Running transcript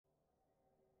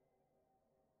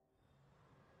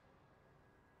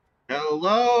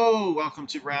Hello, welcome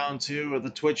to round two of the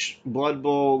Twitch Blood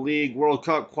Bowl League World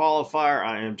Cup qualifier.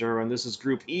 I am durrun. This is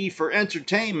Group E for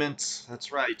entertainment.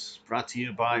 That's right, brought to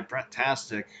you by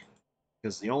Brettastic,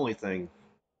 because the only thing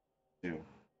to do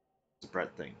is a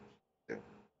Brett thing.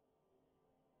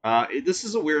 This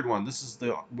is a weird one. This is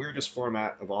the weirdest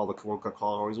format of all the World Cup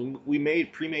qualifiers. We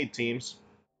made pre-made teams,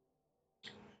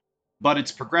 but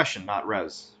it's progression, not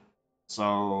res.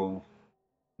 So,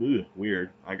 weird.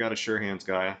 I got a sure hands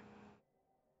guy.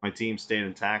 My team stayed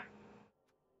intact.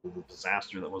 The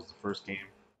disaster that was the first game.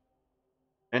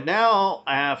 And now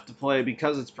I have to play,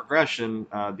 because it's progression,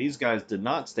 these guys did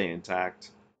not stay intact.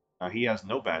 He has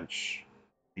no bench.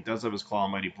 He does have his Claw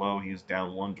Mighty Blow. He is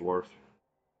down one dwarf.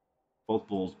 Both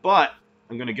bulls. But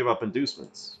I'm going to give up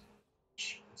inducements.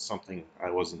 Something I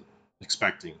wasn't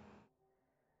expecting.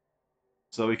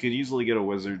 So we could easily get a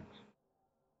wizard,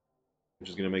 which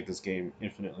is going to make this game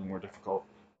infinitely more difficult.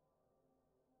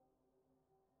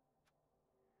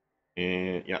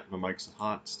 And yeah, my mic's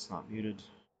hot. It's not muted.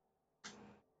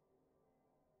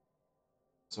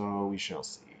 So we shall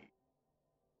see.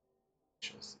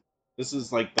 This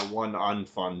is like the one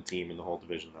unfun team in the whole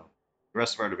division, though. The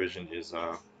rest of our division is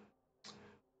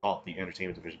called the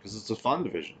entertainment division because it's a fun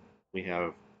division. We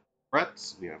have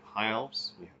Brets, we have High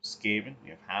Elves, we have Skaven, we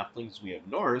have Halflings, we have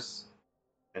Norse,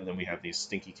 and then we have these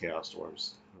stinky Chaos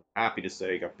Dwarves. I'm happy to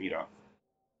say got beat up.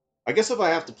 I guess if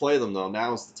I have to play them, though,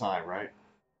 now's the time, right?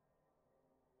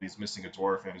 He's missing a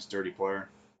dwarf and his dirty player.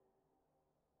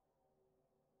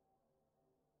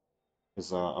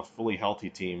 Because a fully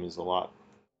healthy team is a lot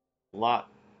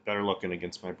better looking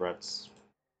against my Brets.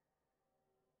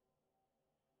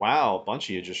 Wow, a bunch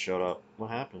of you just showed up.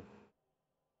 What happened?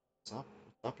 What's up?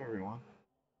 What's up, everyone?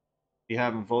 If you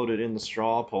haven't voted in the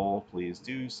straw poll, please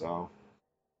do so.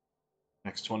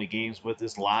 Next 20 games with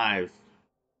is live.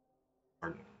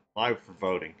 Or live for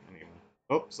voting, anyway.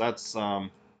 Oops, that's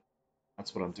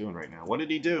what I'm doing right now. What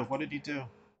did he do? What did he do?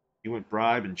 He went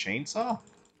bribe and chainsaw?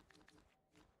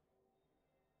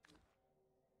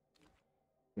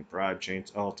 Bribe,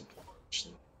 chainsaw. Oh, to punch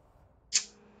them.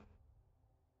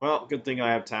 Well, good thing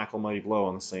I have Tackle Mighty Blow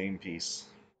on the same piece.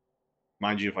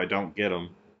 Mind you, if I don't get him,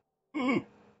 I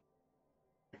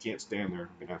can't stand there.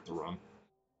 I'm gonna have to run.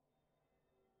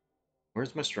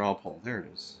 Where's my straw poll? There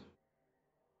it is.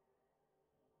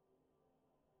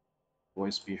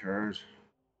 Voice be heard.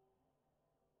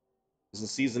 Because the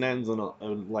season ends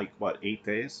in like, what, 8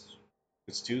 days?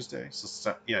 It's Tuesday?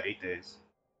 So, yeah, 8 days.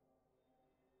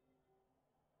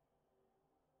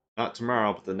 Not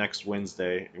tomorrow, but the next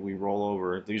Wednesday, we roll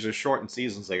over. These are shortened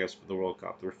seasons, I guess, for the World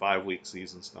Cup. They're 5-week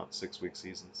seasons, not 6-week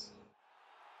seasons.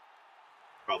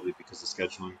 Probably because of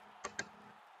scheduling.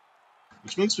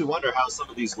 Which makes me wonder how some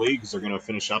of these leagues are going to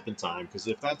finish up in time. Because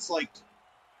if that's like,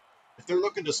 if they're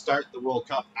looking to start the World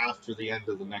Cup after the end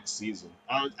of the next season,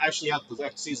 actually, the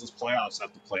next season's playoffs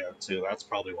have to play out too. That's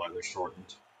probably why they're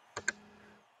shortened.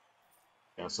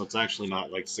 Yeah, so it's actually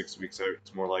not like 6 weeks out.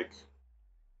 It's more like,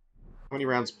 how many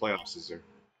rounds of playoffs is there?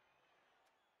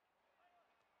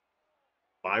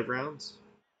 5 rounds?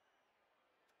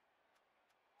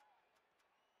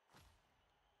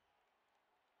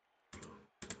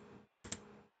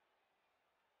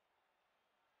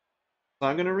 So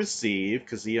I'm going to receive,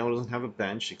 because he doesn't have a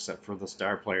bench except for the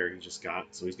star player he just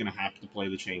got, so he's going to have to play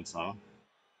the chainsaw.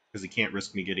 Because he can't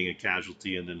risk me getting a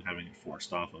casualty and then having it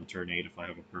forced off on turn 8 if I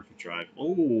have a perfect drive.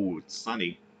 Oh, it's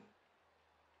sunny.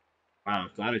 Wow,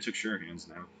 glad I took sure hands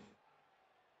now.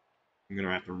 I'm going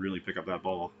to have to really pick up that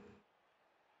ball.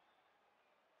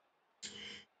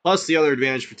 Plus, the other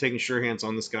advantage for taking sure hands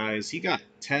on this guy is he got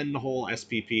 10 whole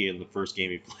SPP in the first game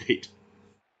he played.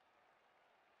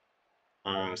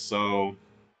 So,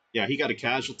 yeah, he got a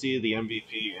casualty, the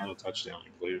MVP, and a touchdown, I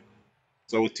believe.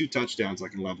 So with 2 touchdowns, I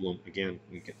can level him again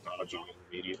and get dodge on him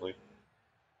immediately.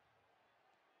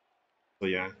 So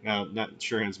yeah, now that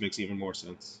sure hands makes even more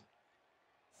sense.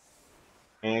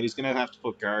 And he's going to have to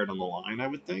put guard on the line, I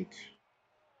would think.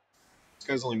 This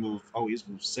guy's only moved... Oh, he's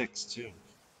moved 6, too.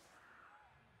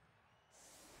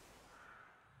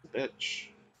 Bitch.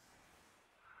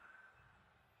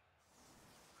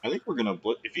 I think we're going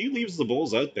to... If he leaves the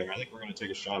bulls out there, I think we're going to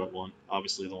take a shot at one.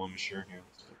 Obviously, the one with sure hands.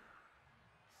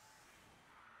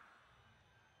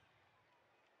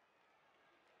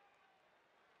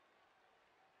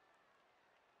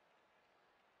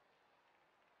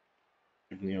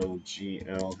 Give the old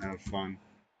GL, have fun.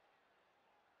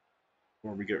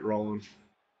 Before we get rolling.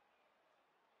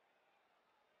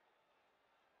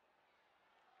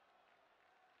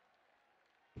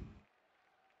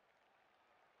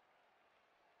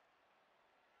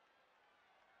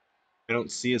 I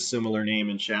don't see a similar name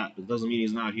in chat, but it doesn't mean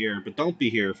he's not here. But don't be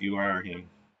here if you are him,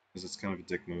 because it's kind of a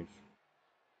dick move.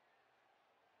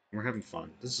 We're having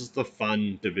fun. This is the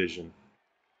fun division.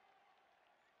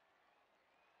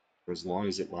 For as long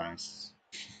as it lasts.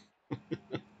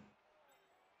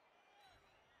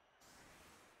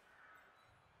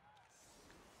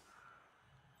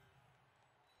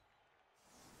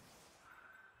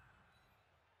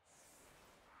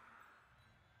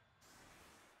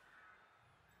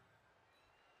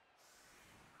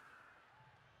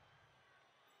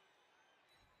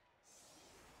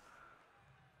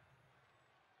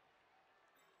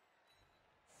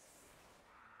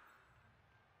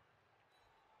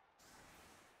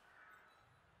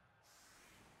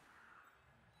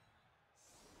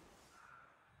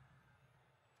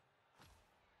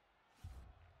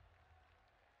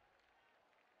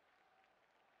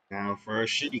 Now for our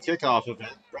shitty kickoff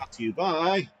event, brought to you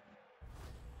by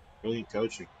Brilliant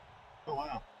Coaching. Oh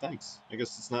wow, thanks. I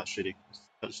guess it's not shitty.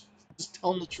 Just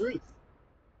tell them the truth.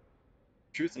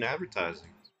 Truth in advertising.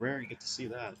 It's rare you get to see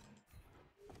that.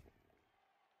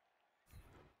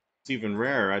 It's even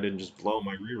rare I didn't just blow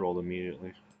my reroll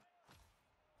immediately.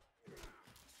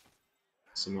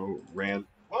 Samo ran.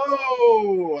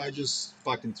 Whoa! I just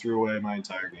fucking threw away my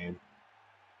entire game.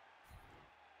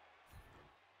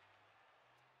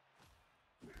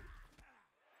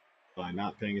 By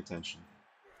not paying attention.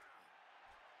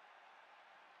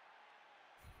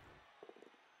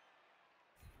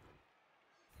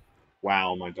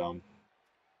 Wow, am I dumb.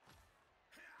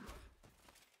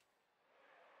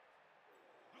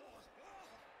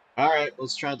 Alright,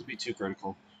 let's try not to be too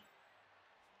critical.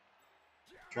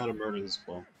 Try to murder this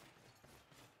blow.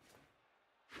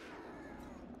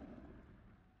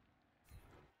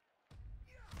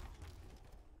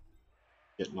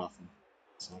 Get nothing.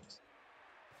 Sucks.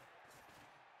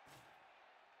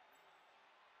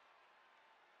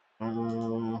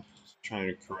 Trying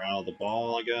to corral the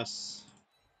ball, I guess.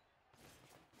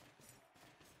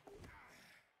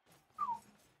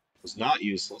 Was not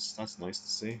useless. That's nice to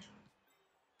see.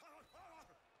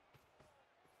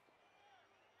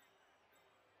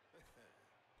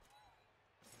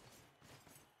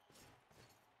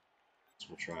 So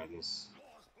we'll try this.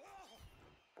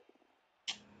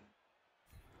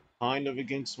 Kind of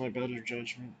against my better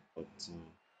judgment, but let's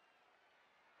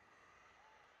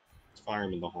fire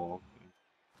him in the hole.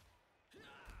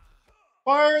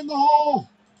 Fire in the hole!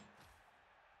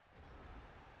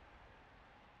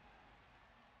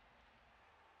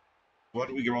 What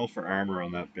do we roll for armor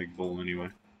on that big bull anyway?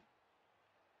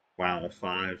 Wow,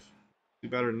 5. Do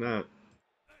better than that.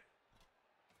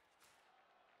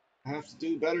 I have to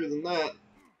do better than that.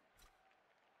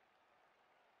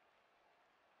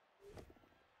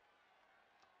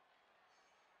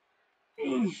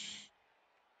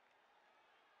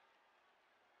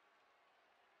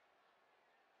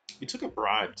 He took a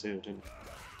bribe too, didn't he?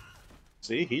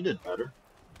 See, he did better.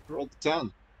 He rolled the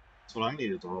 10. That's what I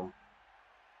needed to roll.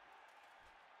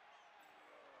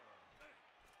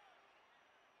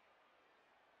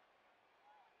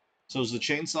 So is the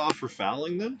chainsaw for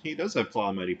fouling then? He does have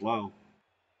claw mighty blow.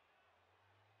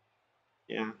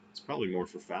 Yeah, it's probably more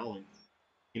for fouling.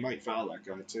 He might foul that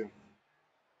guy too.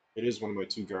 It is one of my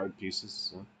 2 guard pieces,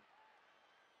 so.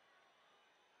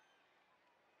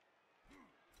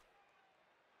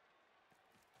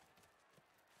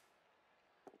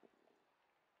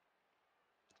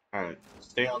 Alright,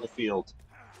 stay on the field.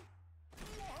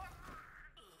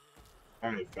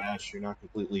 Alright, Vash, you're not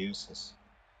completely useless.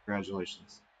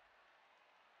 Congratulations.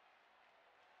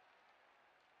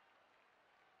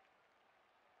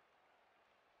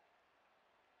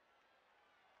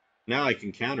 Now I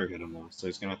can counter hit him though, so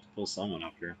he's gonna have to pull someone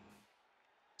up here.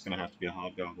 It's gonna have to be a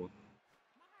hobgoblin.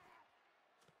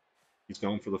 He's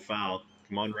going for the foul.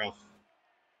 Come on, ref.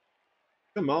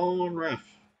 Come on, ref.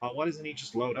 Why doesn't he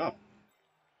just load up?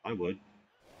 I would.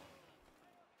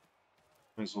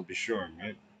 Might as well be sure,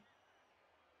 right?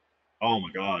 Oh my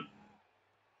god.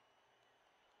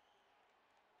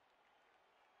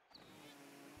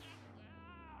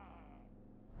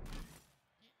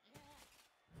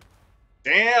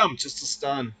 Damn! Just a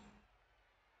stun.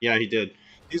 Yeah, he did.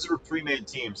 These are pre-made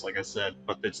teams, like I said,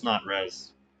 but it's not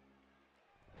res.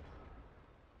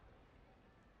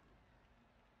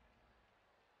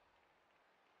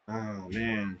 Oh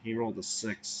man, he rolled a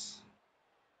 6.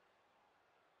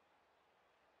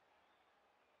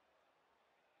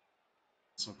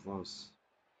 So close.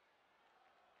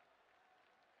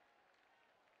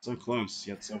 So close,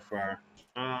 yet so far.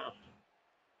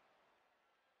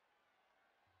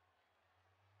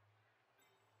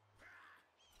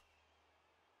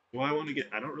 Do I want to get?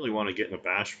 I don't really want to get in a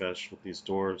bash fest with these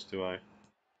dwarves, do I?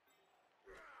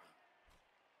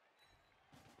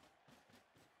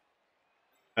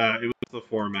 It was the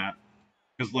format.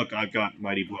 Because look, I've got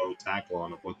Mighty Blow Tackle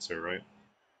on a Blitzer, right?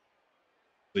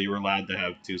 So you were allowed to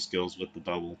have two skills with the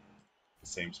double, the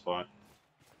same spot.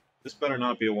 This better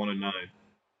not be a 1 in 9.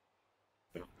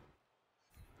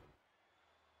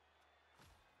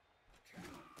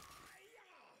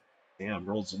 Damn,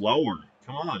 rolls lower.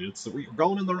 Come on, we're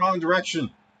going in the wrong direction.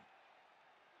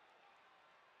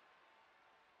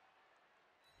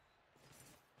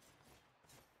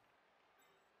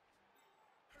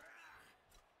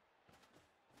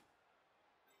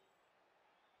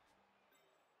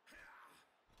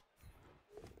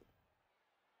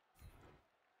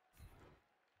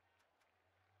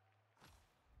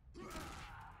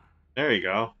 There you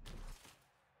go.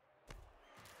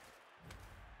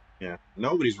 Yeah,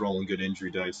 nobody's rolling good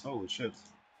injury dice. Holy shit.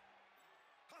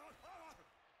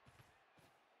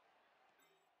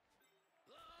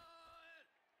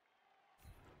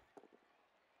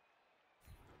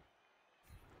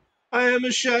 I am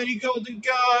a shiny golden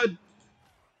god!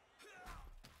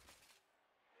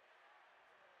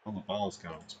 Well, the ball's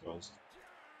kind of exposed.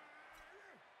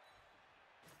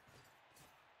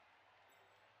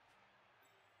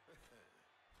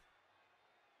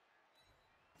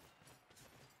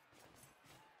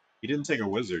 He didn't take a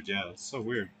wizard, yeah, that's so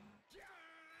weird.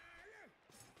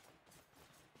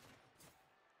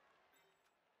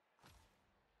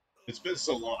 It's been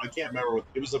so long, I can't remember what,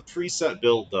 it was a preset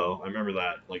build though, I remember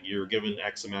that. Like, you were given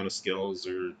X amount of skills,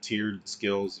 or tiered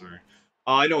skills, or...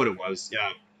 Oh, I know what it was,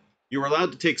 yeah. You were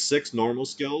allowed to take 6 normal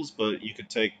skills, but you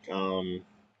could take, or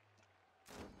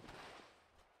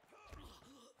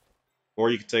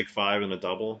you could take 5 in a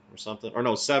double, or something. Or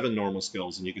no, 7 normal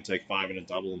skills, and you could take 5 in a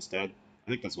double instead. I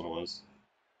think that's what it was.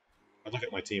 I'll look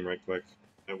at my team right quick.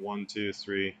 I have 1, 2,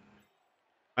 3...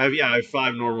 I have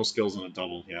 5 normal skills and a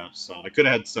double, yeah. So I could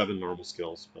have had 7 normal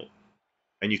skills, but...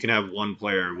 And you can have 1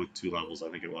 player with 2 levels, I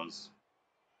think it was.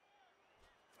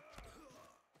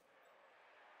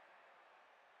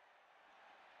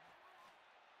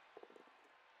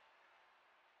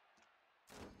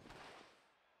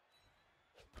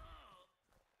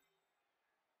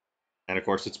 And of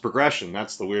course, it's progression.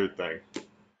 That's the weird thing.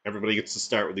 Everybody gets to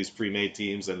start with these pre-made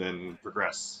teams and then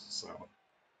progress. So,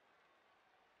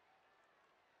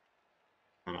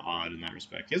 kind of odd in that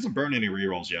respect. He hasn't burned any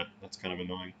rerolls yet. That's kind of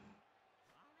annoying.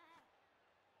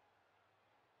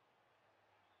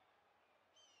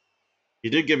 He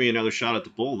did give me another shot at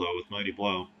the bull, though, with Mighty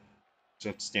Blow. Just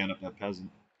have to stand up that peasant.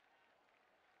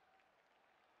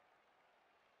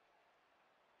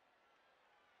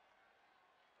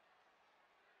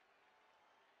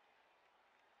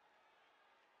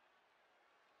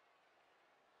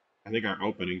 I think our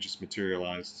opening just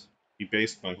materialized. He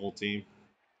based my whole team.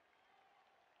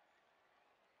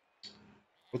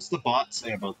 What's the bot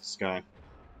say about this guy?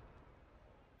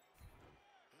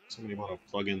 Somebody want to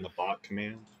plug in the bot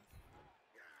command?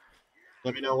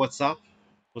 Let me know what's up,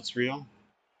 what's real,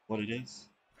 what it is.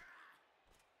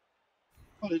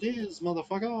 What it is,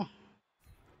 motherfucker!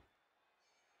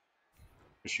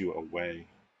 Push you away.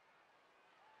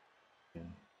 Yeah.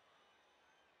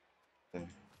 Okay.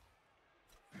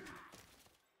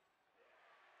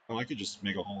 Oh, I could just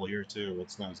make a hole here too.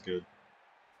 That's not as good.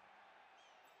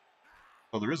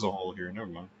 Oh, there is a hole here. Never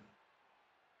mind.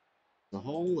 The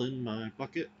hole in my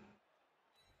bucket.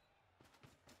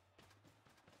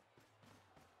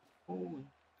 Hole in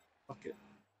bucket.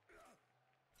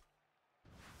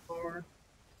 Hard.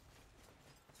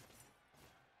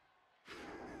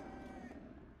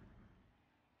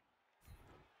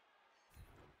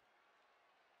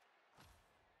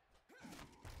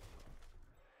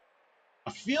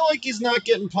 I feel like he's not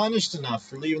getting punished enough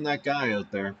for leaving that guy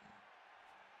out there.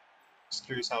 Just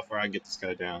curious how far I can get this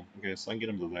guy down. Okay, so I can get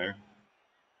him to there.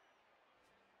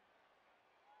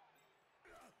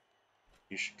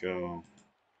 You should go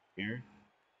here.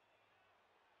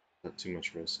 Not too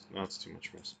much risk. No, it's too much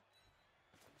risk.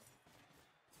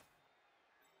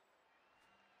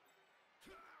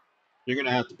 You're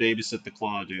gonna have to babysit the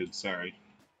claw, dude. Sorry.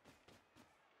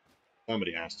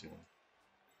 Somebody has to.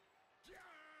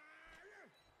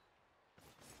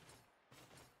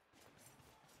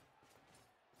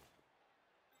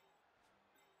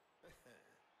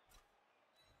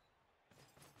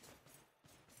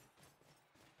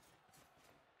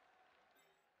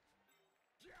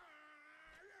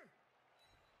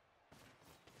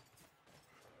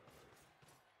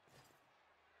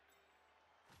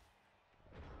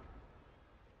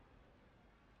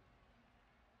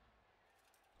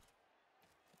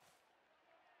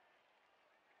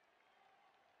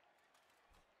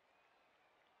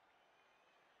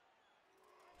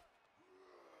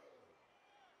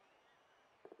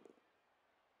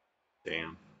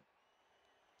 Damn.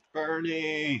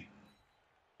 Bernie!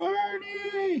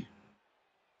 Bernie!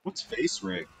 What's face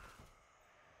rig?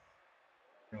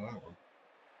 Oh, that one.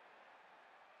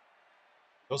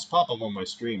 Those pop up on my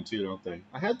stream too, don't they?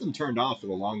 I had them turned off for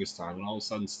the longest time, and all of a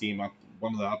sudden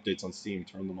one of the updates on Steam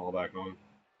turned them all back on.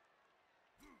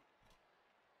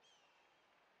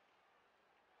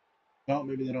 Well,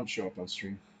 maybe they don't show up on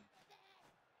stream.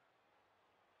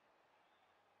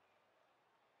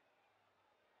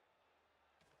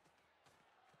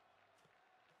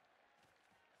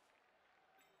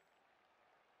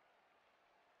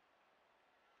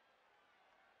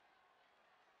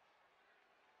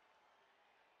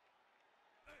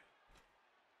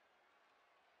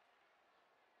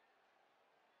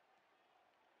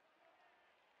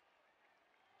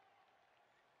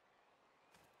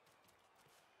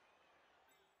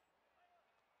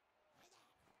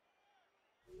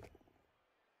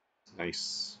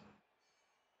 Nice.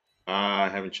 I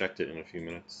haven't checked it in a few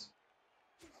minutes.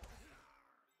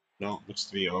 No, looks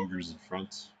to be ogres in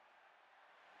front.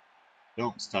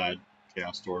 No, it's tied.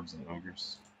 Chaos Dwarves and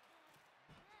ogres.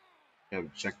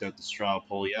 Haven't checked out the straw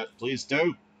poll yet. Please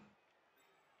do!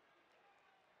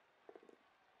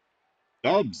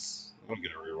 Dubs! I don't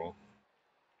get a reroll.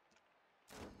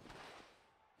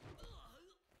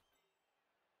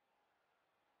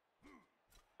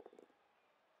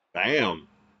 Bam!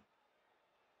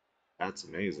 That's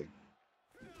amazing.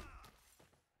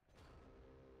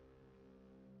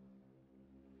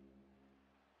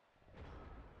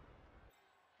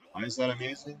 Why is that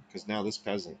amazing? Because now this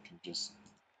peasant can just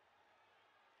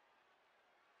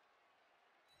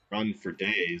run for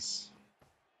days.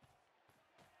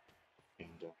 And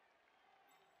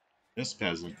this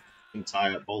peasant can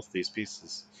tie up both these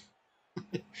pieces.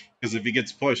 Because if he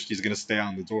gets pushed, he's going to stay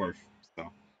on the dwarf.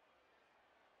 So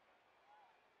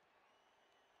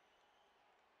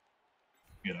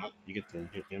get up, you get to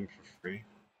hit him for free.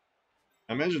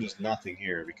 I imagine there's nothing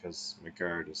here because my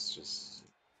guard is just...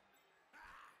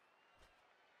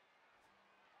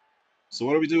 So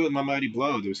what do we do with my mighty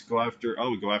blow? Do we go after...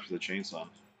 Oh, we go after the chainsaw.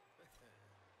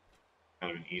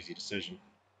 Kind of an easy decision.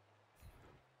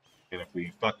 And if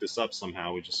we fuck this up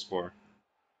somehow, we just score.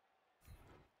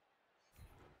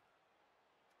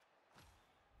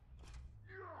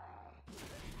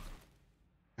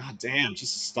 God damn,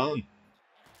 just a stun.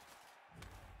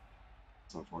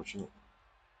 That's unfortunate.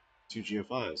 2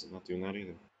 GFIs, I'm not doing that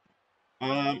either.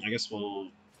 I guess we'll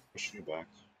push you back.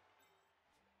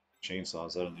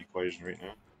 Chainsaw's out of the equation right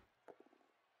now.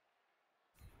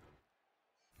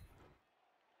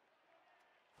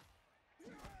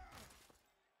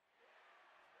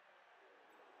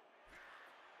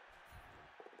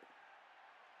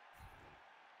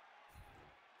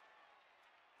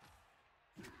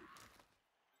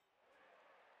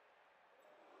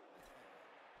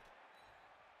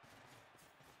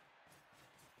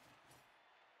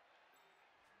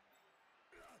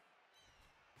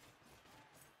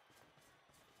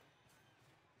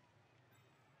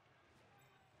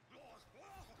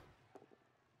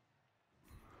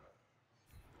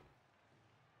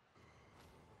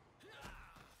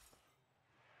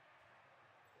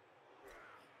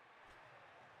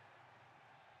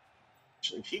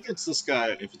 If he gets this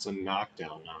guy, if it's a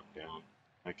knockdown,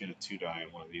 I get a 2-die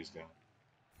on one of these guys.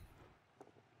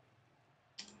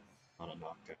 Not a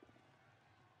knockdown.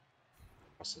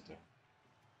 Press it down.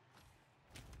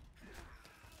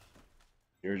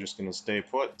 You're just gonna stay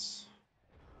put.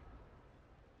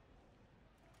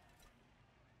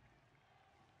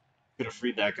 Could have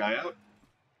freed that guy out.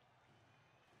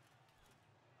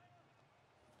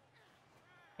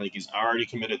 I think he's already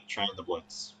committed to trying the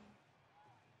blitz.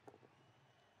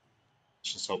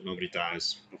 Let's just hope nobody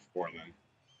dies before then.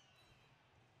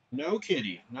 No,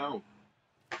 kitty. No.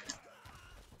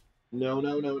 No,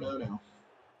 no, no, no, no.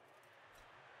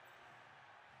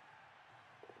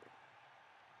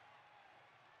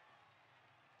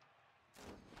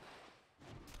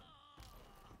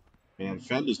 Man,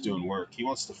 Fend is doing work. He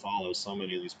wants to follow so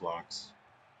many of these blocks.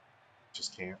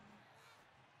 Just can't.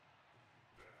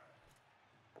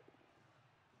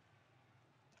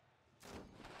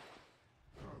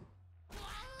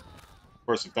 Of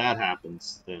course, if that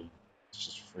happens, then it's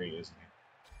just free, isn't it?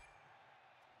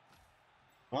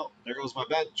 Well, there goes my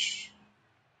bench.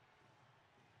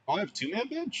 Oh, I have 2-man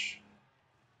bench?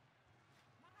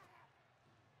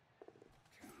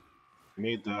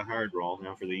 Made the hard roll,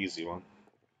 now for the easy one.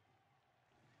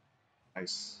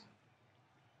 Nice.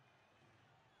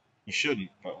 You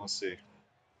shouldn't, but let's see.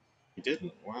 You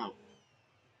didn't? Wow.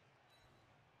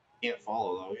 Can't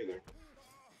follow, though, either.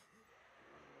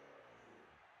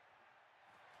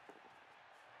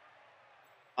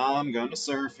 I'm gonna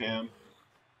surf him.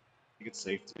 I think it's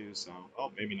safe to do so.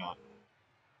 Oh, maybe not.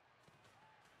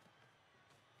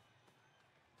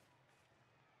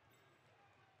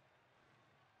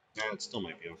 Yeah, it still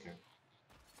might be okay.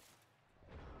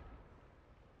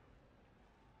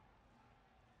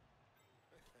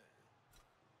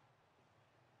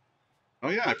 Oh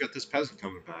yeah, I've got this peasant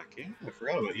coming back. Yeah, I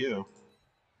forgot about you.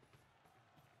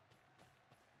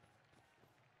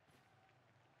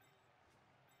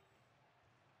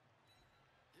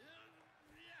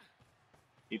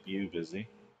 Keep you busy.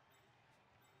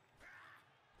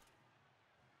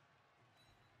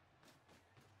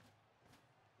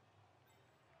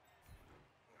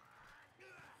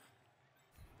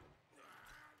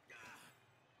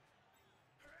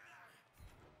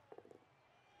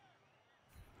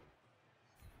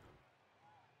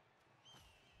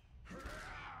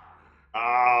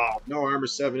 Ah, no armor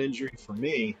 7 injury for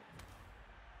me.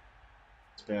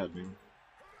 It's bad, man.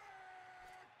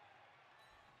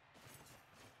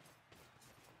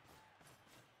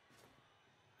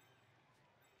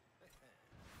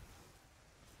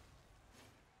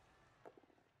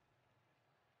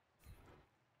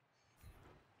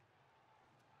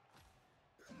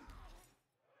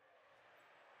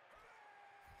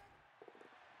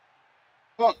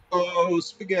 Uh-oh,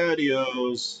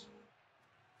 SpaghettiOs.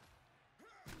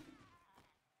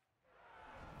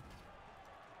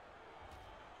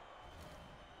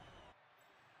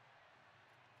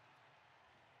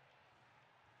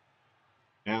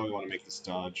 Now we want to make this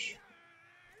dodge.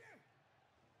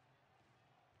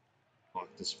 Lock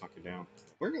this fucker down.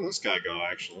 Where can this guy go,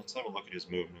 actually? Let's have a look at his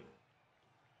movement.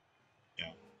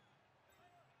 Yeah.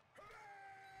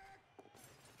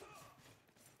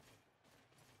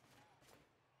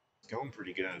 It's going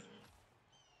pretty good.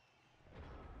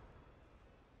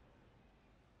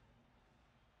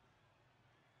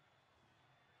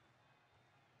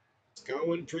 It's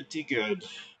going pretty good.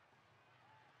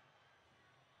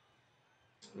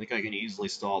 I think I can easily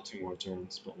stall 2 more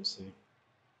turns, but we'll see.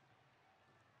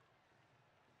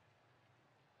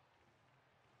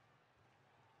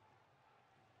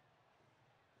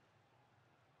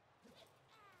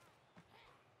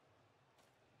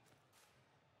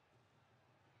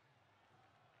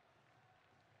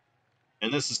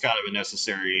 And this is kind of a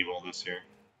necessary evil this year.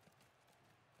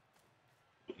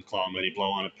 Putting Calamity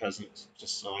Blow on a peasant,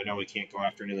 just so I know we can't go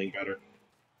after anything better.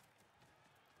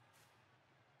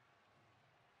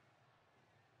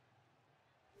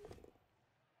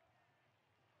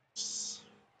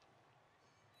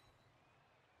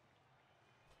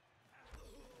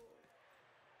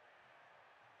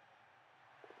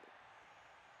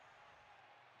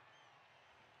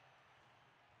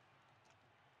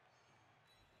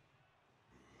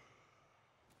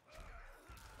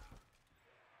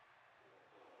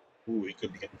 Ooh, he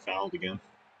could be getting fouled again.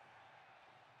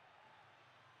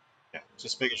 Yeah,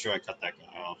 just making sure I cut that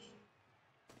guy off.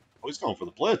 Oh, he's going for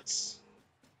the blitz.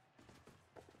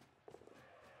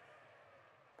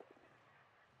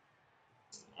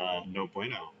 No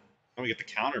bueno. Now we get the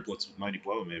counter blitz with Mighty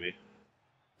Blow, maybe.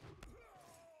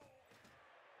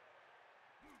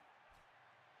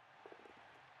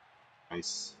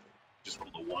 Nice. Just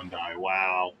rolled a 1 die.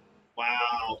 Wow.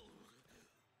 Wow.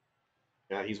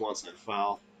 Yeah, he wants that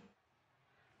foul.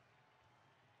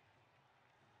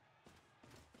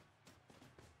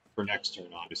 For next turn,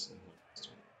 obviously. Next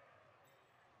turn.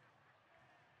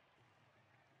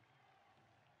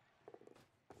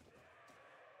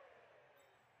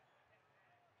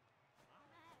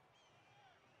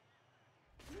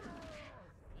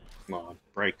 Come on.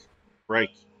 Break.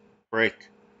 Break. Break.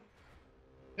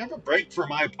 Never break for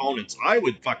my opponents. I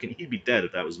would fucking... He'd be dead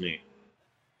if that was me.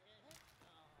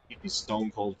 He'd be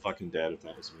stone cold fucking dead if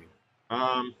that was me.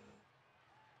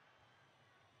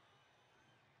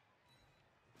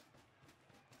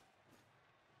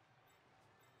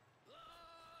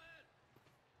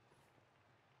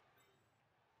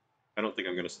 I don't think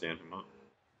I'm going to stand him up.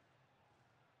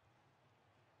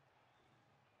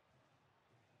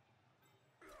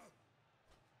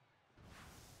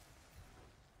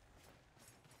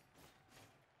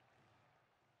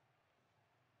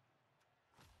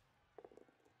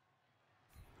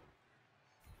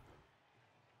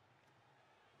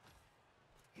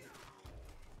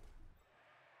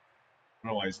 I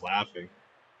don't know why he's laughing.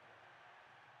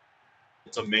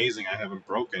 It's amazing I haven't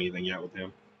broke anything yet with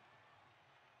him.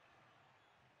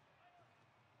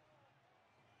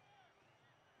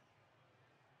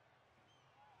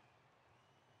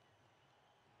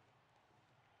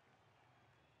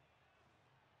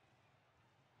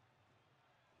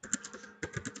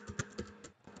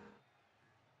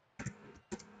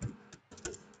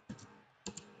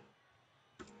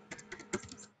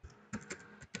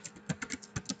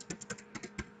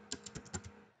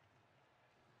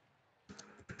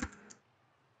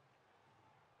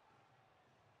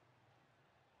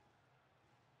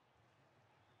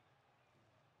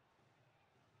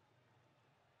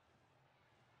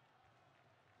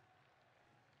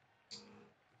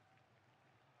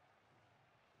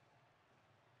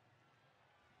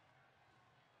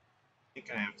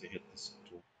 think I have to hit this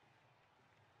tool.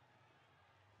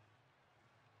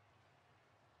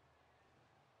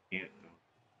 Can't go.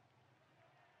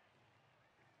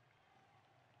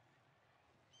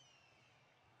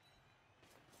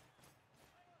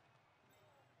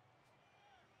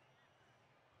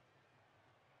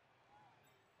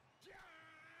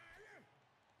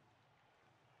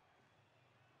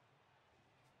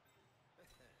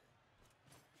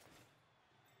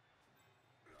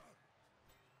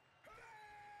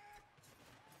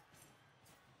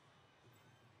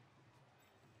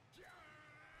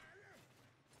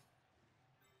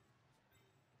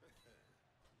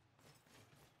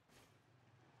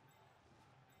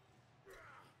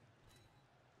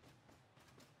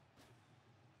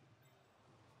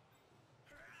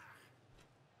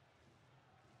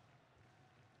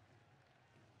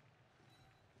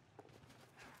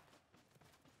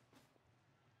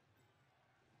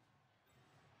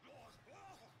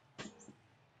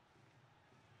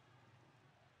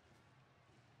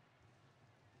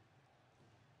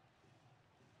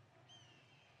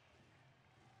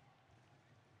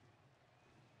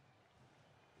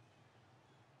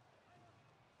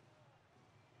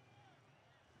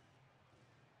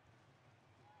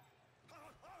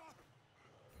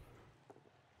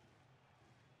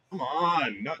 Come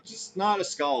on, not a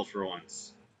skull for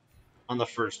once. On the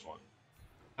first one.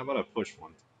 How about a push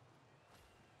one?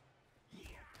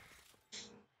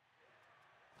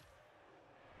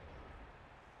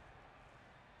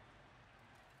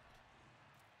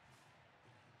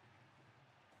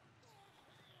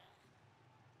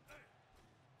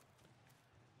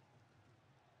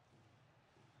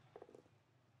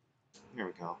 There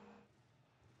we go.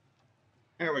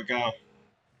 There we go.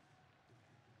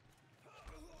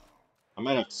 I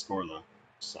might have to score though.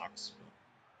 Sucks.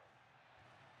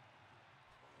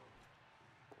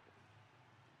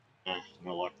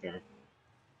 No luck there.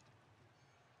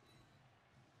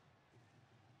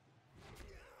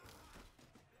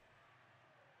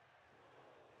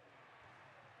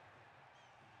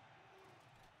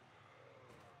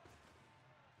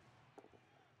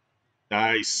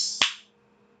 Nice.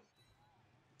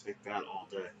 Take that all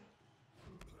day.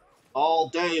 All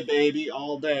day, baby,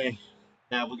 all day.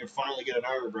 Now we can finally get an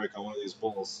armor break on one of these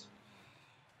bulls.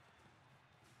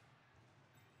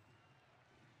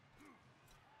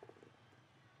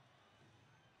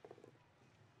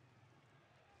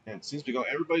 And it seems to go.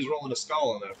 Everybody's rolling a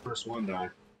skull on that first one die.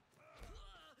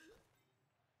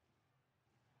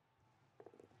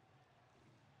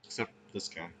 Except this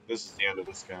guy. This is the end of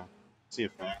this guy. See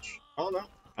if Fash. Oh no,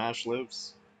 Fash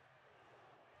lives.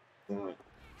 Well,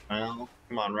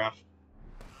 come on, ref.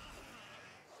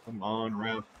 Come on,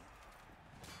 ref.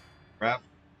 Ref.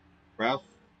 Ref.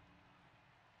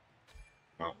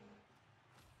 Oh.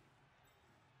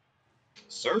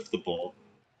 Surf the bull.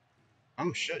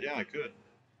 Oh shit, yeah, I could.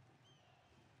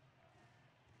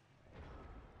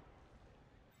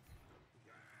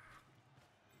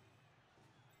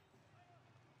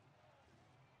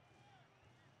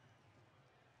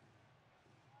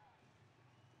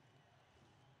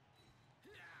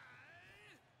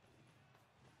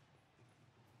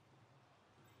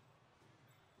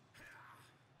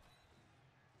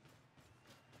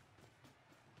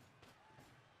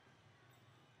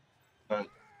 But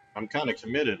I'm kind of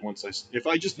committed once if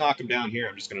I just knock him down here,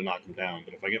 I'm just going to knock him down.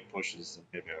 But if I get pushes, then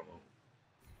maybe I will.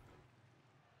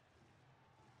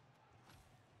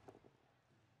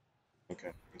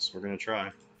 Okay, guess we're going to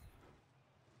try.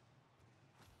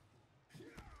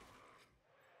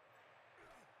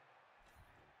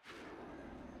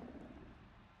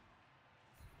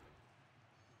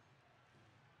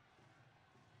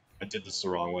 I did this the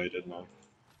wrong way, didn't I?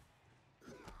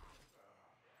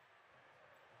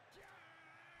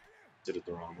 Did it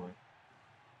the wrong way.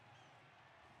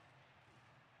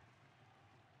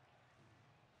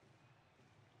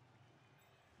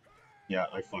 Yeah,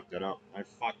 I fucked it up. I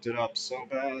fucked it up so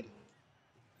bad.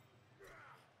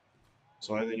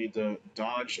 So I either need to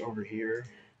dodge over here.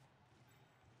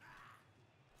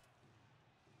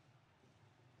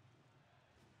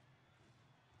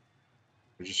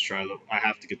 Or just try to. I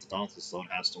have to get the Dauntless, so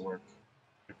it has to work.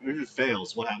 If it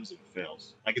fails, what happens if it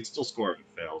fails? I can still score if it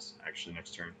fails, actually,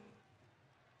 next turn.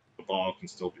 The ball can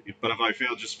still be. But if I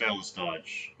just fail this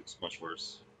dodge, it's much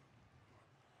worse.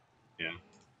 Yeah.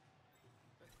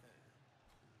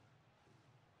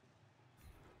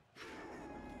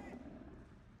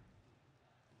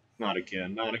 Not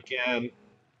again, not again.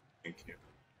 Thank you.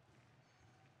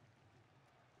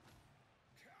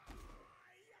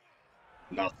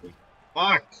 Nothing.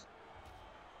 Fuck!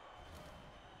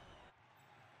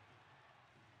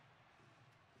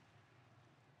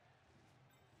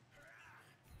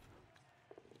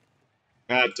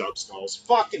 Ah, dub skulls.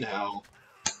 Fucking hell.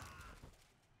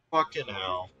 Fucking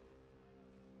hell.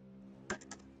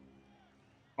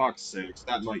 Fuck's sakes.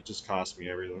 That might just cost me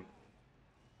everything.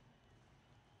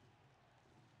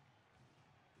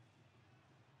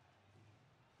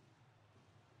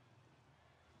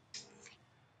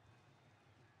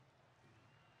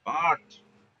 Fuck.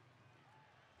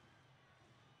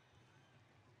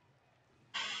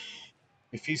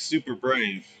 If he's super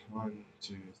brave. 1,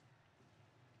 2,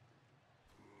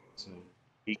 so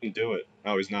he can do it.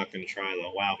 Oh, he's not going to try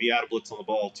though. Wow, he had a blitz on the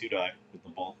ball, 2-die with the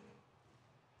ball.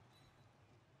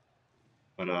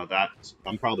 But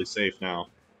I'm probably safe now,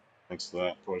 thanks to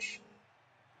that push.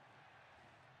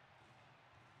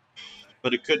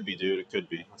 But it could be, dude. It could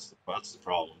be. That's the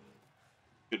problem.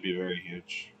 Could be very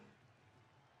huge.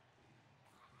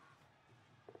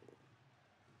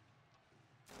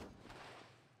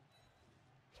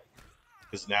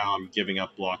 Because now I'm giving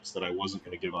up blocks that I wasn't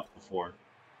going to give up before.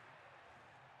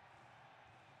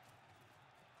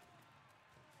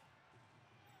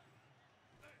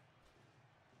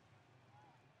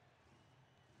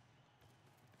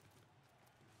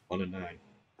 One and 9.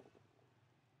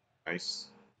 Nice.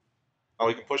 Oh,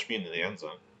 he can push me into the end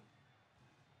zone.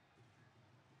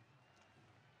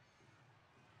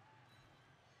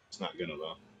 It's not gonna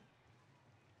though.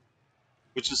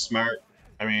 Which is smart.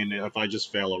 I mean, if I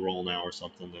just fail a roll now or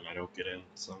something, then I don't get in.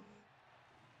 So,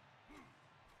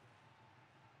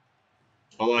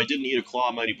 although I didn't need a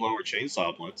claw, mighty blow, or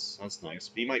chainsaw blitz. That's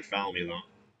nice. He might foul me though.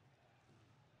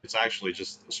 It's actually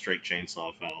just a straight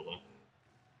chainsaw foul though.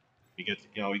 You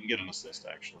can get an assist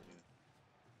actually.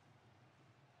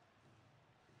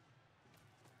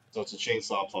 So it's a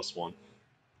chainsaw +1.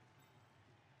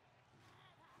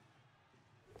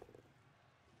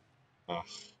 Ugh,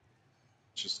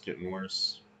 it's just getting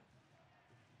worse.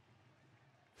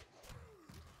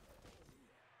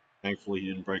 Thankfully, he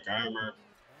didn't break armor.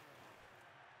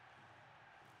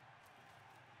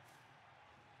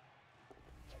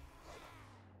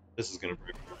 This is gonna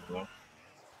break armor though.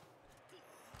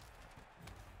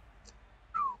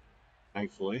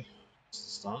 Thankfully, it's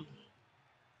stun.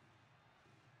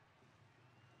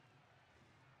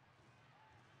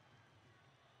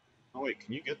 Oh wait,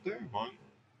 can you get there? Come on.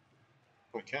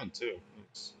 Oh, I can too.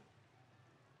 Thanks.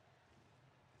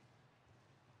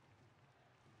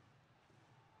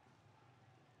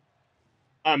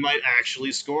 I might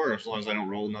actually score as long as I don't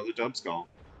roll another dub skull.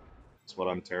 That's what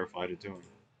I'm terrified of doing.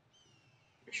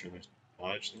 Make sure there's no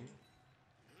dodge there.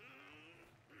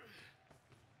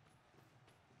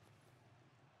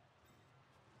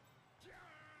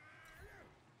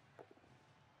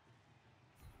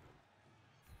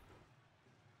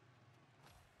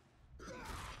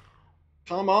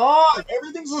 Come on!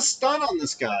 Everything's a stun on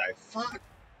this guy. Fuck.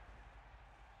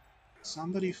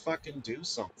 Somebody fucking do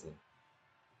something.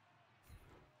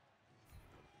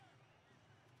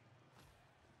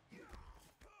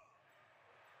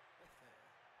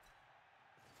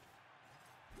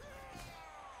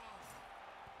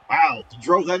 Wow, he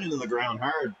drove that into the ground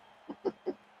hard.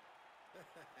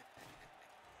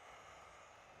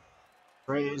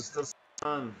 Praise the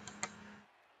sun.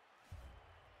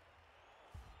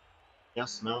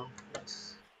 Yes, no,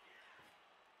 yes.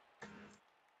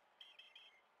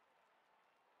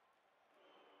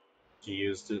 He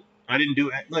used it. I didn't do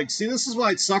it. Like, see, this is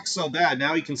why it sucks so bad.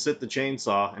 Now he can sit the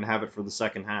chainsaw and have it for the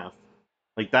second half.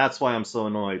 Like, that's why I'm so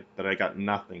annoyed that I got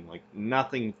nothing. Like,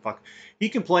 nothing. Fuck. He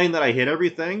complained that I hit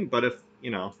everything, but if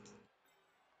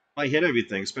I hit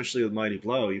everything, especially with Mighty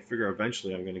Blow, you figure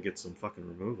eventually I'm going to get some fucking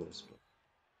removals. But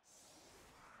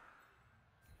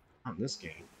not in this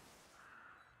game.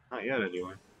 Not yet,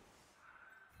 anyway.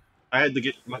 I had to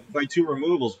get. My 2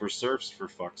 removals were surfs, for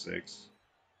fuck's sakes.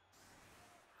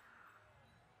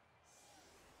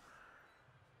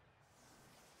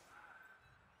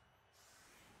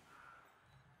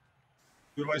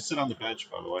 Who do I sit on the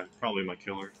bench, by the way? Probably my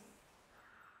killer.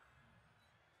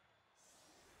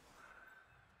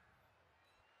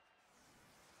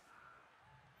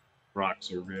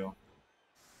 Rocks are real.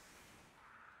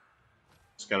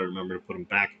 Just gotta remember to put them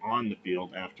back on the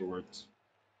field afterwards.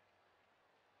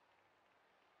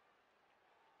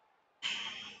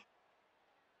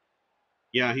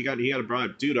 Yeah, he got a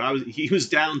bribe, dude. He was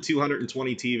down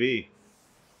 220 TV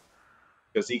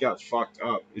because he got fucked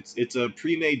up. It's a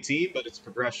pre-made team, but it's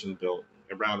progression built,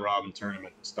 a round robin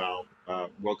tournament style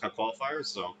World Cup qualifiers.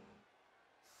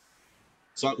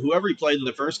 So whoever he played in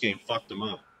the first game fucked him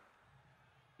up.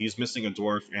 He's missing a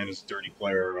dwarf and his dirty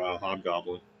player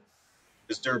hobgoblin.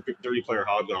 His dirty player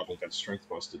hobgoblin got strength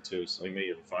busted too, so he may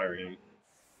even fire him.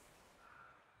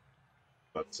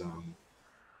 But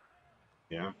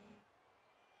yeah.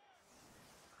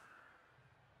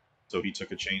 So he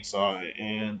took a chainsaw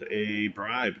and a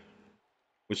bribe,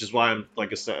 which is why I'm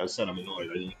like I said I'm annoyed.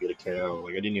 I didn't get a KO.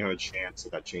 Like I didn't even have a chance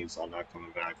of that chainsaw not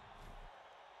coming back.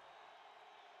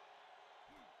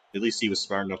 At least he was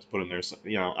smart enough to put him there. So,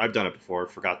 you know, I've done it before.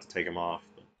 Forgot to take him off.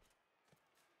 But...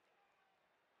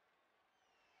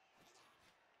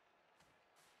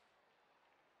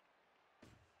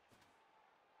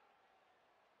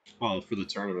 Well, for the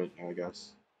tournament, I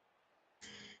guess.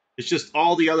 It's just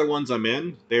all the other ones I'm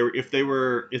in. They were if they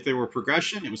were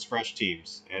progression, it was fresh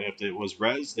teams, and if it was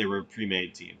res, they were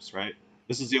pre-made teams, right?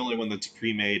 This is the only one that's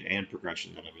pre-made and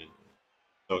progression that I'm in,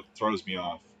 so it throws me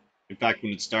off. In fact,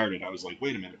 when it started, I was like,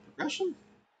 wait a minute, progression?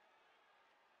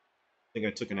 I think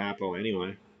I took an Apo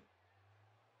anyway.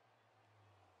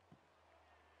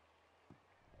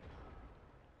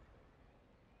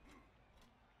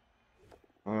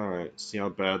 All right, see how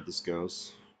bad this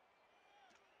goes.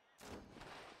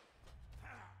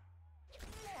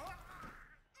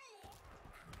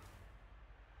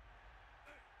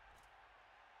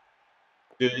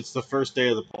 Dude, it's the first day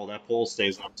of the poll. That poll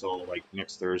stays up till like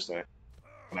next Thursday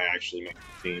when I actually make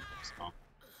the team. So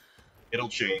it'll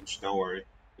change. Don't worry.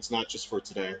 It's not just for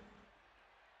today.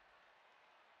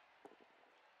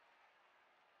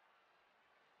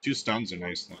 Two stuns are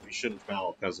nice though. You shouldn't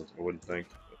foul a peasant, I wouldn't think.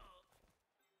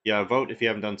 Yeah, vote if you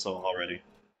haven't done so already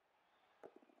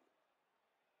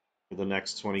for the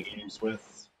next 20 games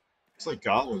with. Looks like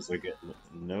goblins are getting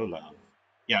no love.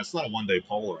 Yeah, it's not a one-day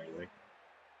poll or anything.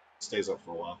 It stays up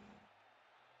for a while.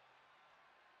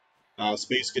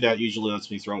 Space Cadet usually lets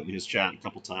me throw it in his chat a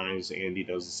couple times. Andy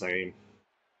does the same.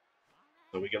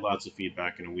 So we get lots of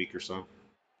feedback in a week or so.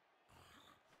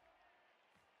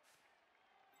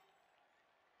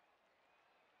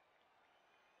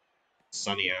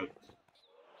 Sunny out.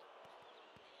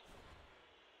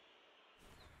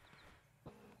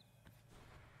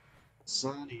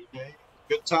 Sunny day.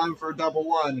 Good time for a double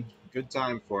one. Good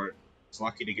time for it. It's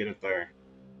lucky to get it there.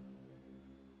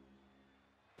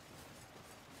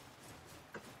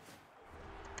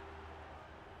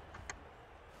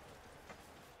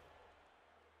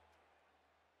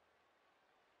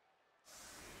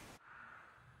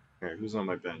 Alright, who's on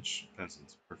my bench?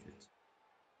 Peasants. Perfect.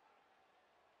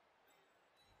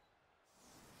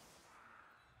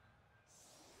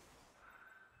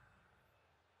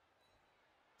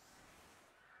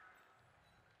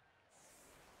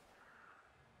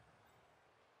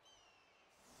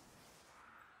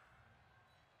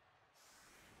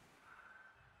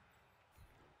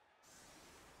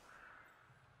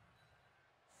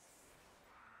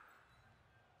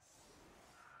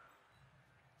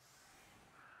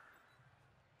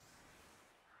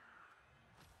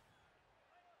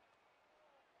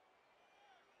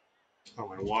 Oh,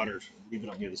 my water. Leave it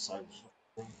on the other side.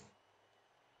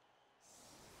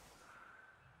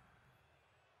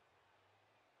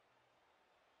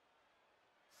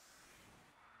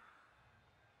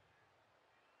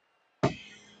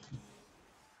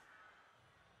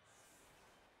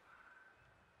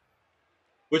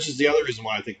 Which is the other reason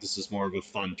why I think this is more of a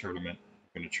fun tournament.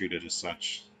 I'm going to treat it as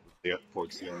such.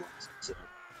 Towards the end. So.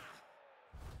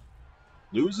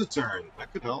 Lose a turn.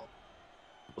 That could help.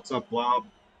 What's up, Blob?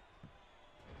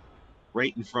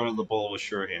 Right in front of the bull with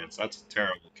sure hands. That's a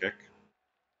terrible kick.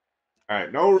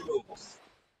 Alright, no removals.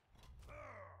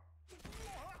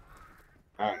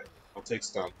 Alright, I'll take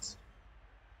stuns.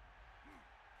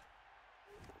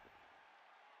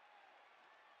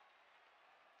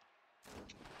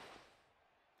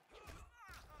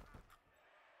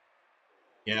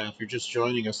 Yeah, if you're just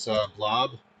joining us,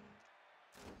 Blob,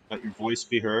 let your voice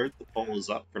be heard. The poll is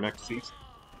up for next season.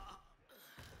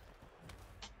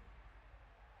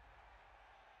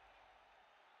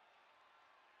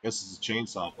 Guess it's a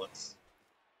chainsaw blitz.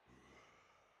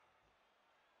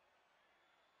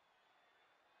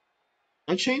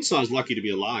 That chainsaw is lucky to be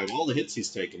alive. All the hits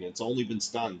he's taken, it's only been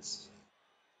stuns.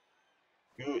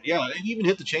 Yeah, and he even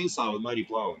hit the chainsaw with Mighty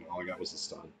Blow, and all I got was a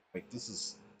stun. Like, this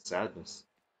is sadness.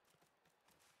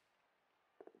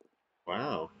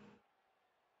 Wow.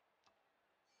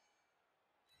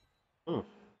 Huh.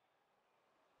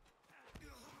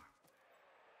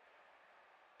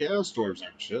 Chaos Dwarves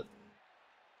aren't shit.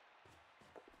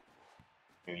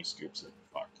 And he scoops it.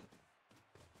 Fuck.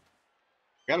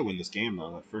 Gotta win this game,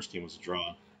 though. That first game was a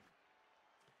draw.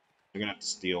 They're gonna have to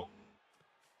steal.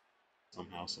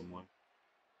 Somehow, someway.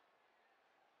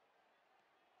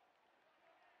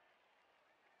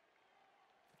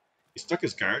 He stuck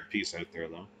his guard piece out there,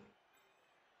 though.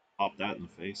 Pop that in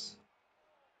the face.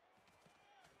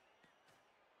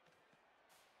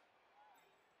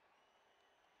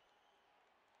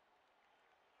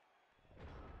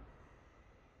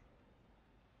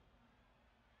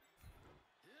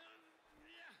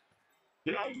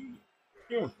 Yeah.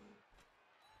 Yeah.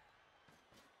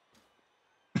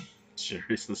 Sure.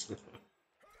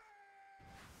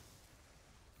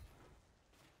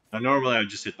 Now, normally I would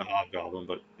just hit the hobgoblin,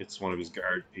 but it's one of his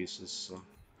guard pieces, so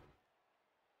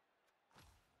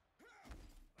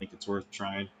I think it's worth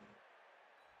trying.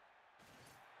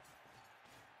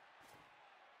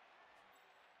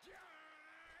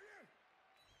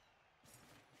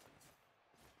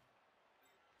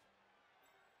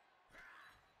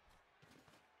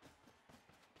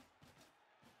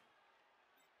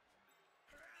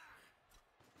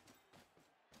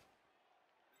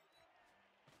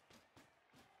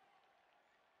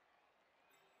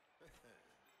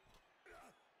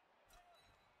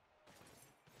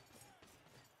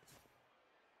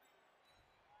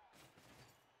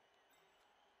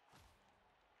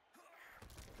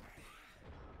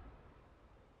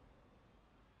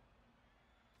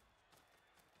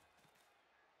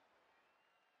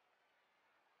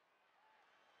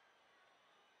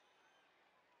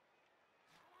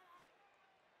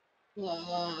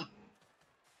 Uh,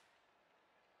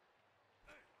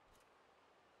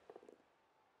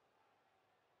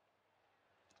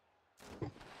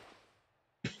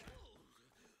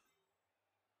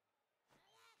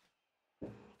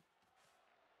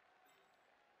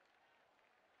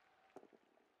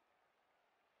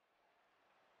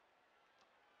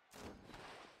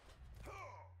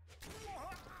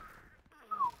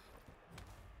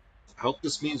 I hope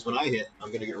this means when I hit,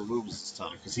 I'm gonna get removals this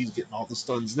time, because he's getting all the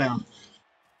stuns now.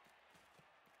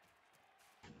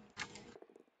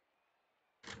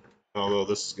 Although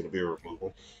this is gonna be a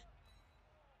removal.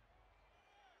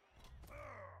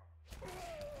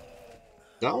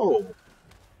 No!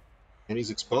 And he's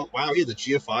exposed. Wow, he had the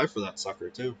GFI for that sucker,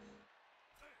 too.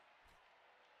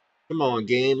 Come on,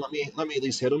 game. Let me at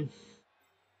least hit him.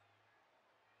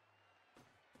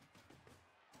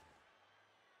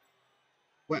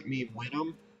 Let me win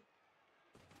him.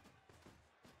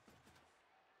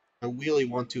 I really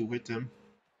want to hit him.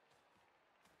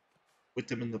 Hit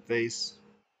him in the face.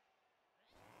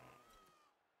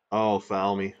 Oh,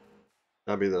 foul me.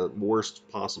 That'd be the worst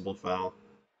possible foul.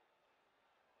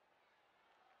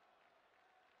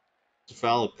 To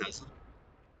foul a peasant.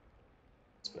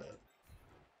 It's bad.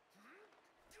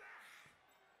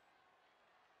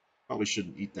 Probably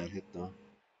shouldn't eat that hit, though.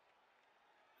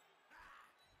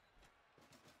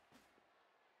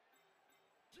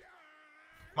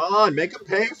 Come on, make him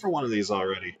pay for one of these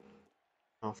already.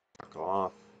 Oh, fuck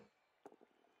off.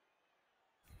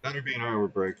 Better be an armor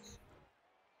break.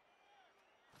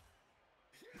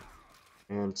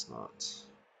 And it's not.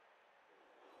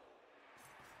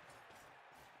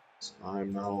 So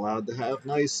I'm not allowed to have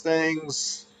nice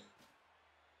things.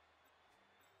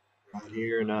 Not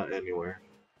here, not anywhere.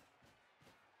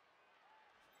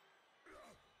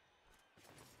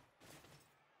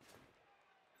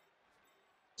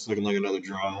 It's looking like another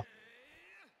draw.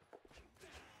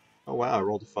 Oh wow, I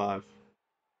rolled a 5.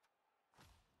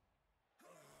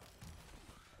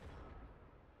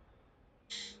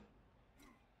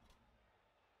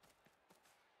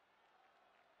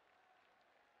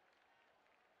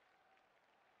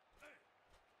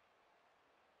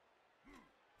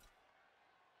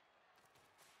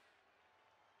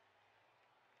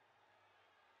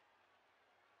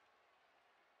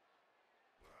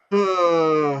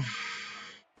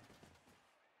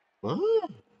 What?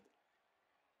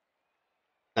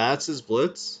 That's his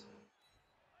blitz?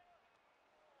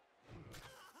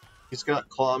 He's got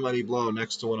Claw Mighty Blow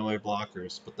next to one of my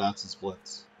blockers, but that's his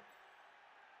blitz.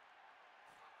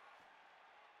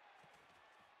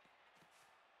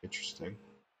 Interesting.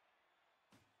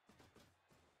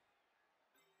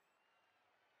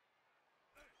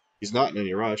 He's not in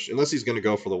any rush, unless he's going to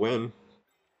go for the win.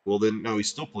 Well, then, no, he's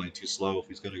still playing too slow if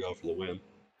he's going to go for the win.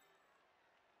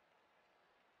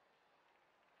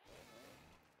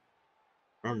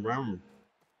 Rum, rum.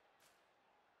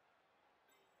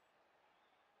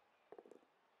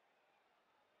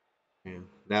 Yeah.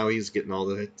 Now he's getting all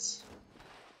the hits.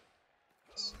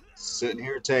 Sitting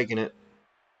here taking it.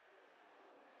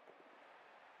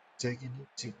 Taking it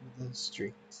to the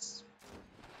streets.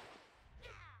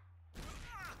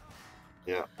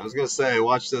 Yeah, I was gonna say,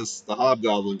 watch this. The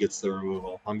Hobgoblin gets the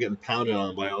removal. I'm getting pounded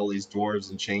on by all these dwarves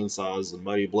and chainsaws and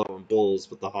mighty blow and bulls,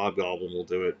 but the Hobgoblin will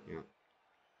do it. Yeah.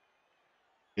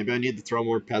 Maybe I need to throw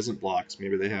more peasant blocks.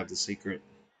 Maybe they have the secret.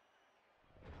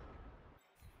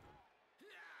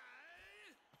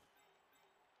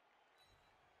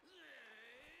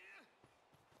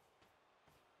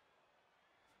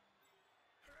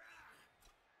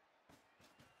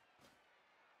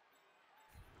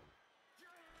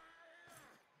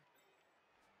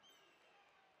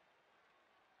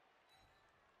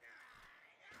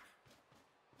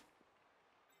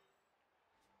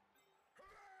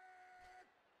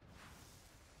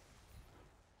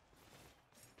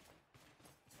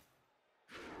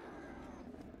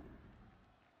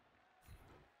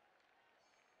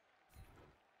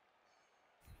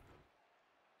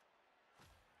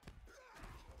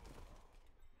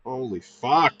 Holy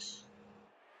fuck!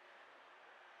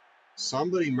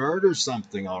 Somebody murder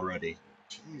something already.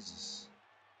 Jesus.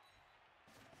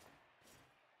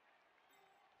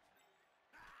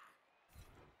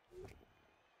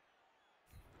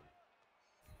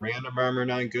 Random armor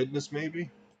 9 goodness, maybe?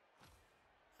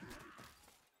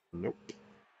 Nope.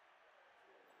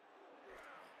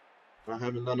 Not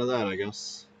having none of that, I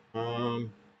guess.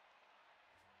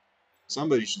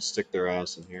 Somebody should stick their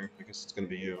ass in here. I guess it's gonna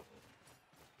be you.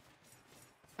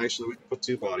 Actually, we can put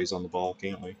 2 bodies on the ball,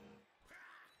 can't we?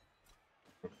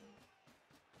 Look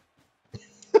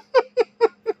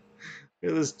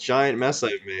at this giant mess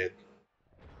I've made.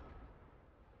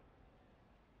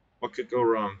 What could go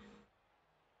wrong?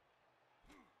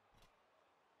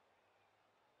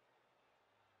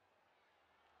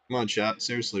 Come on, chat.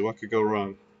 Seriously, what could go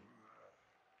wrong?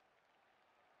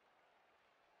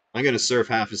 I'm gonna serve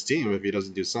half his team if he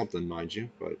doesn't do something, mind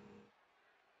you, but...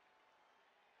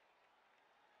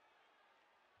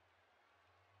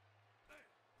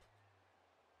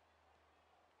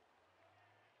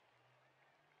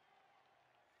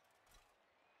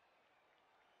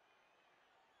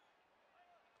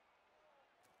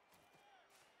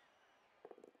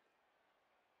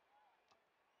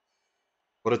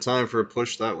 What a time for a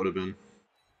push that would have been.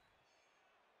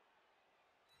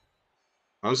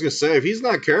 I was gonna say, if he's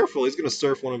not careful, he's gonna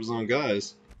surf one of his own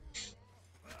guys.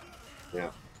 Yeah,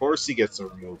 of course he gets a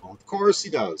removal. Of course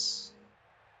he does.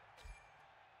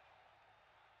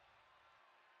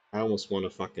 I almost want to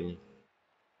fucking...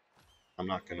 I'm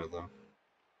not gonna, though.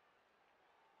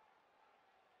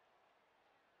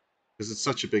 Because it's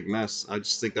such a big mess. I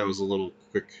just think that was a little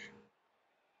quick.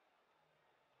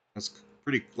 That's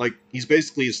pretty... Like, he's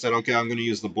basically said, okay, I'm gonna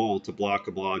use the bull to block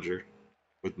a blodger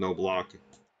with no block.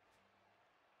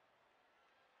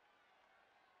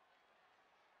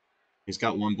 He's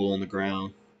got 1 bull on the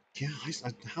ground. Yeah,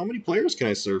 how many players can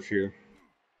I serve here?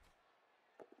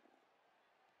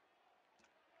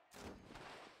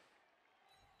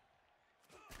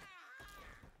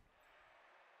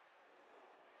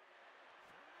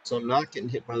 So I'm not getting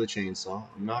hit by the chainsaw.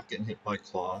 I'm not getting hit by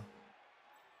claw.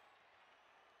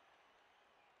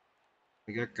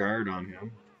 I got guard on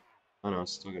him. Oh no,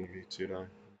 it's still gonna be 2-die.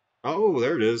 Oh,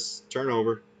 there it is.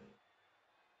 Turnover.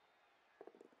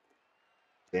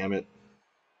 Damn it.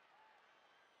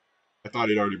 I thought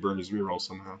he'd already burned his reroll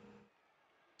somehow.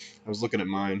 I was looking at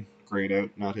mine. Grayed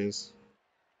out, not his.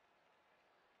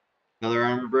 Another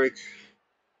armor break?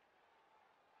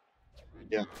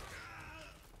 Yeah.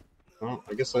 Well,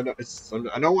 I guess I know.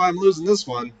 I know why I'm losing this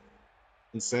one.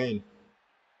 Insane.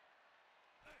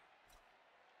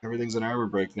 Everything's an armor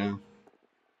break now.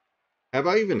 Have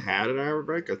I even had an armor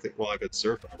break? I think. Well, I've had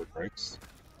surf armor breaks.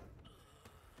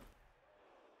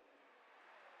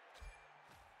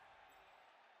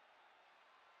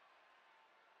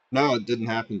 No, it didn't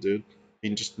happen, dude. He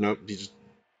just nope. He just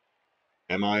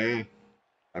MIA.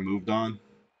 I moved on.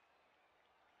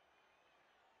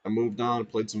 I moved on.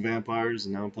 Played some vampires,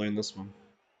 and now I'm playing this one.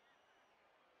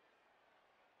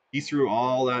 He threw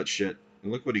all that shit,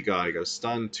 and look what he got. He got a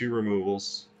stun, 2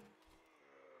 removals,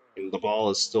 and the ball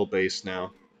is still base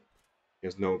now. He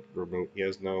has no remove. He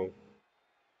has no.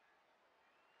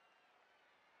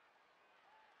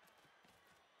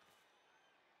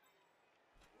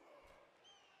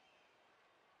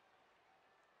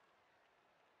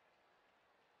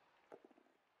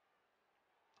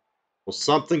 Well,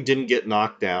 something didn't get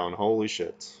knocked down. Holy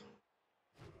shit.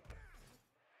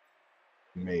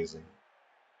 Amazing.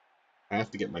 I have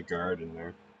to get my guard in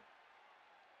there.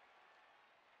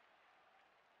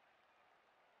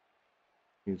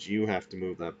 Means you have to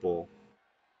move that bull.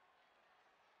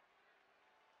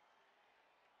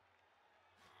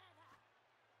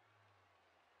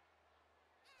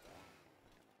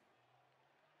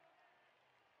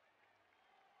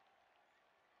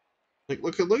 Like,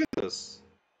 look at this.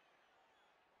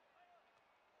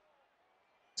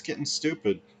 It's getting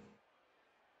stupid.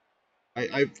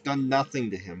 I've done nothing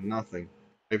to him. Nothing.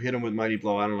 I've hit him with Mighty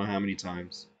Blow I don't know how many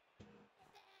times.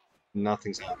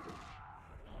 Nothing's happened.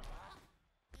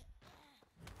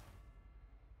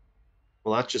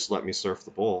 Well, that just let me surf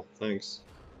the bull. Thanks.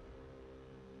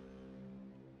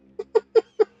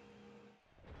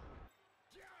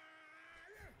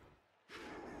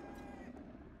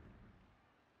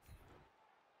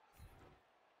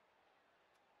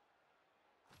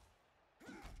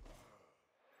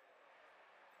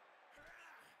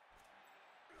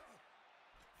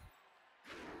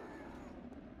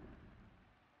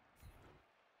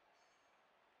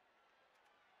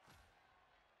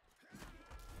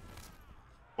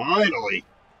 Finally!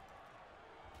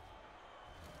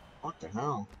 What the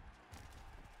hell?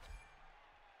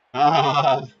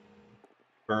 Ah,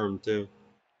 firm too.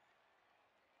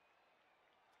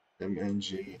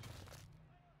 MNG.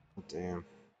 Oh, damn.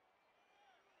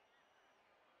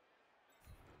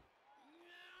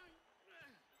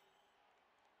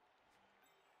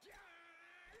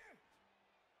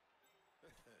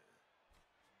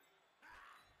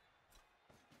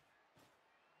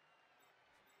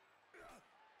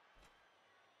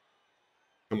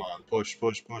 Come on, push,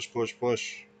 push, push, push,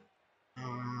 push.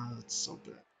 Ah, that's so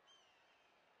bad.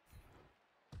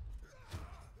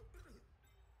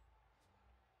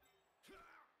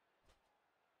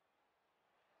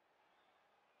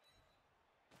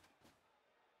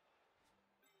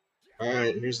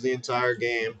 Alright, here's the entire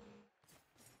game.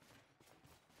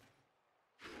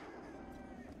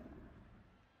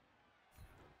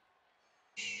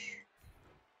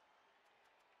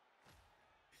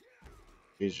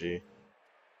 GG.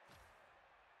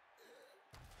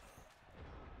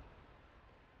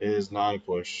 It is not a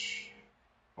push.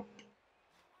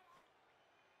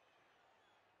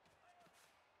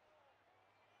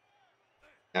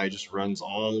 Now he just runs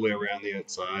all the way around the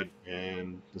outside,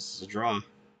 and this is a draw.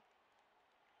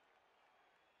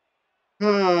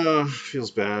 Ah,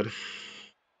 feels bad.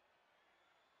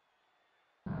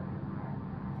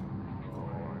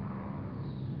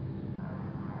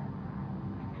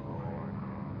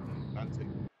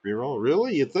 Reroll?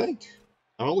 Really? You think?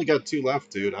 I only got 2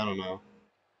 left, dude. I don't know.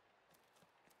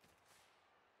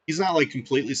 He's not like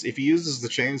completely. If he uses the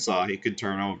chainsaw, he could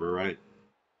turn over, right?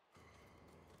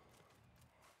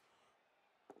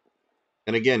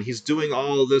 And again, he's doing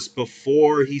all this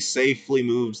before he safely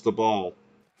moves the ball.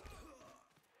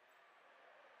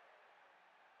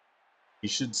 He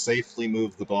should safely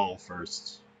move the ball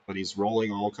first, but he's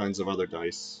rolling all kinds of other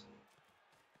dice.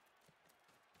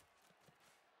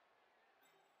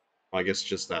 Well, I guess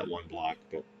just that one block,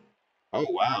 but... Oh,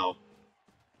 wow.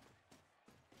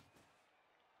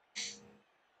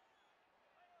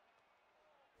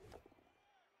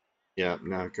 Yeah,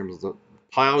 now comes the...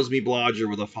 Piles me blodger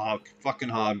with a fucking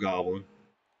hobgoblin.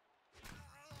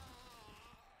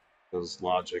 Because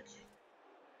logic.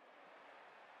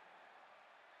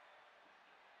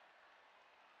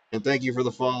 And thank you for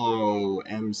the follow,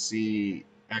 MC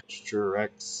Extra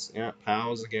X. Yeah,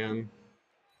 pals again.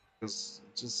 Because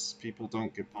just people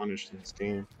don't get punished in this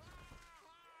game.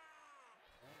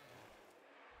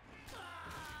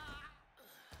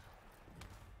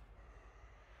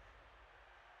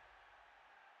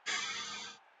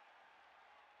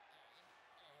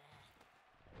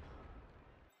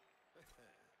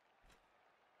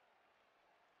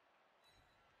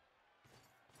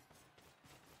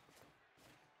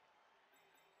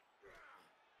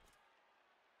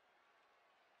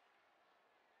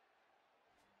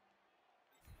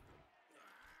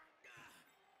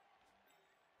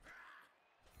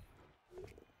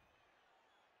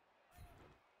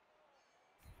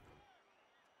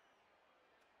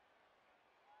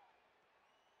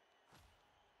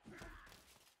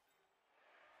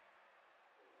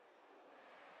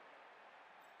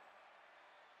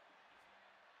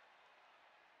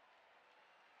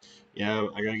 Yeah,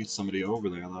 I gotta get somebody over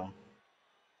there, though.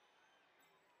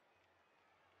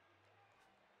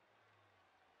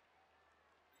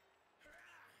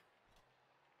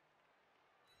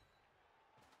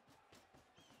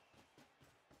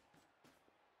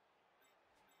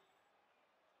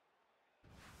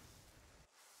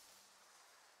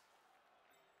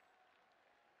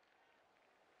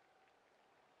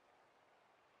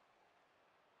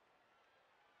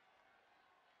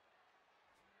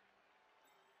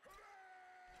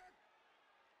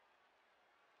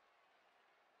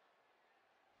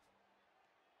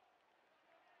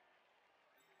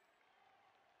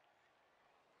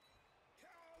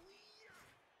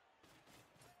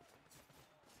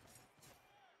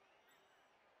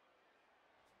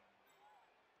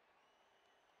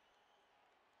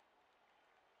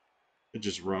 Could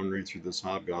just run right through this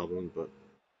hobgoblin, but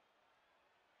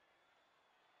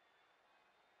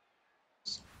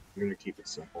I'm gonna keep it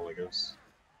simple, I guess.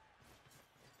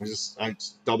 I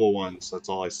just double ones. That's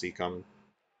all I see coming.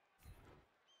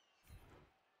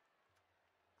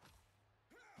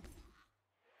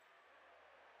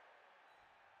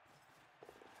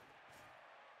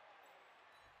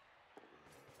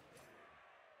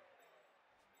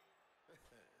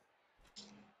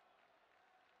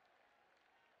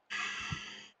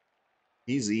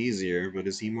 He's easier, but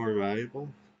is he more valuable?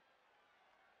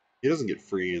 He doesn't get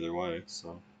free either way,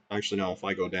 so... Actually, no, if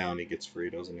I go down, he gets free,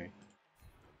 doesn't he?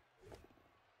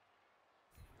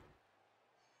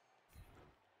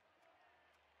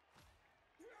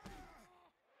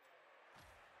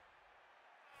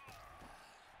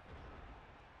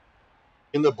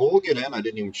 Can the bull get in? I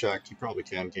didn't even check. He probably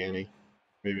can he?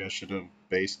 Maybe I should have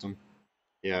based him.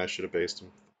 Yeah, I should have based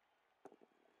him.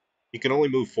 He can only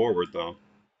move forward, though.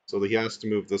 So he has to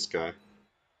move this guy.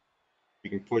 You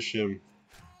can push him,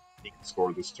 he can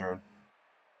score this turn.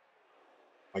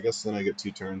 I guess then I get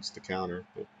 2 turns to counter,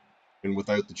 but and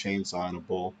without the chainsaw and a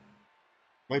bull,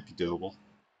 might be doable.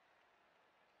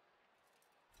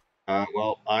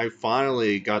 Well, I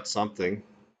finally got something.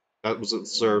 That was at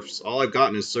serfs. All I've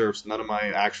gotten is serfs. None of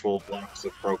my actual blocks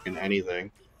have broken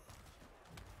anything.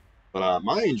 But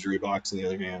my injury box, on the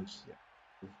other hand,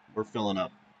 yeah, we're filling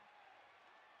up.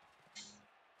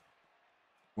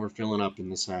 We're filling up in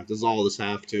this half. This is all this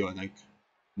half, too, I think.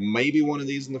 Maybe one of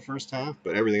these in the first half,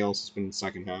 but everything else has been in the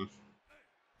second half.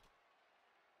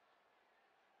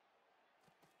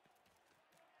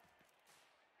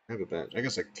 I have a bet. I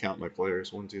guess I can count my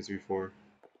players. 1, 2, 3, 4,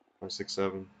 5, 6,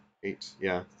 7, 8.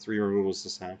 Yeah, 3 removals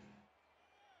this half.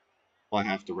 Well, I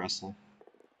have to wrestle.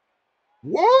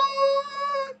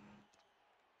 What?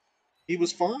 He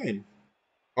was fine.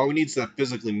 Oh, he needs to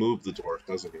physically move the dwarf,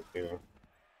 doesn't he? Yeah.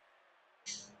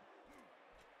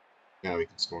 Now he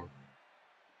can score.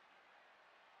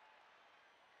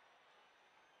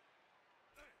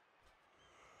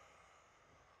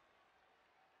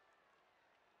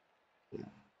 Yeah.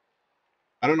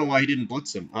 I don't know why he didn't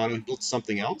blitz him. He blitzed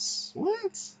something else?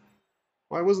 What?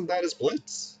 Why wasn't that his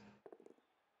blitz?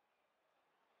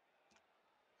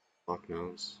 Fuck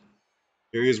knows.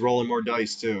 Here he is rolling more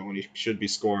dice, too, when he should be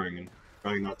scoring and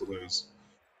trying not to lose.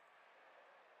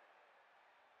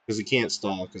 Because he can't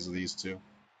stall because of these two.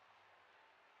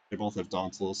 They both have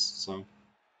Dauntless, so...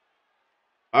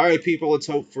 Alright, people, let's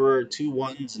hope for 2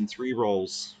 1s and 3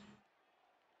 rolls.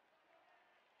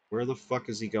 Where the fuck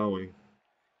is he going?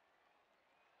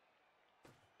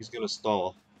 He's gonna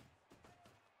stall.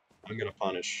 I'm gonna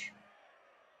punish.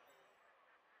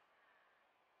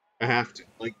 I have to.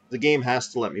 Like, the game has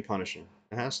to let me punish him.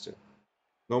 It has to.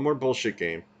 No more bullshit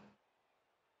game.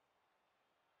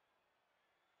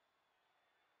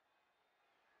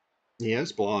 He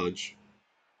has Blodge.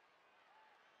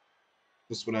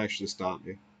 This would actually stop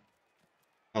me.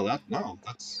 Oh, no,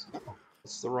 that's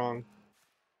the wrong...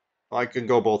 I can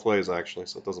go both ways, actually,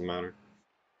 so it doesn't matter.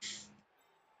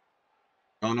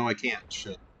 Oh, no, I can't.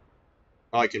 Shit.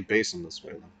 Oh, I can base him this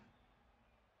way, then.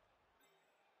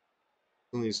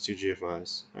 Only these 2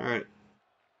 GFIs. Alright.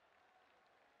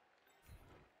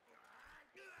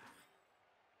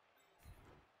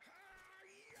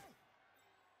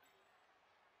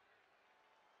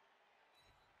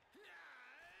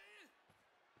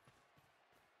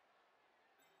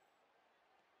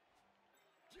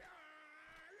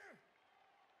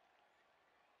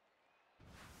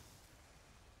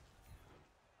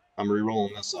 I'm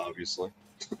re-rolling this, obviously.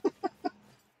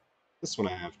 This one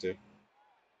I have to.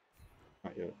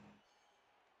 Not yet.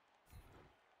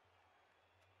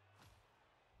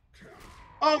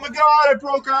 Oh my god, I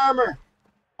broke armor!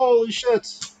 Holy shit!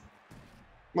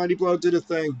 Mighty Blow did a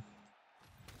thing.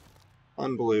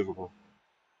 Unbelievable.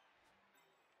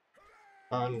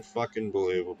 Unfucking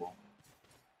believable.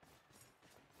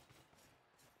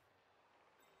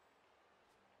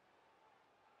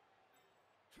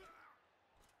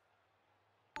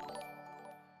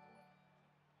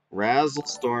 Razzle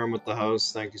Storm with the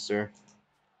host. Thank you, sir.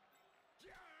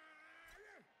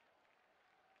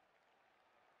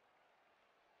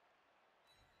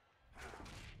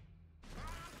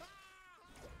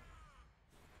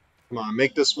 Come on,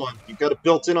 make this one. You got it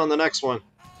built in on the next one.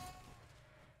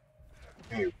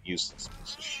 You useless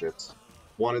piece of shit.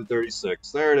 1 in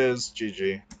 36. There it is.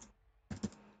 GG.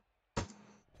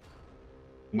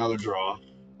 Another draw.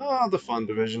 Oh, the fun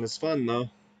division is fun, though.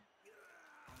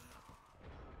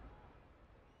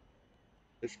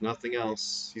 If nothing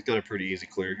else, he's got a pretty easy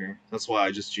clear here. That's why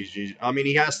I just GG. I mean,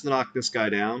 he has to knock this guy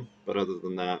down, but other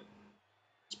than that,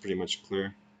 it's pretty much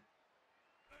clear.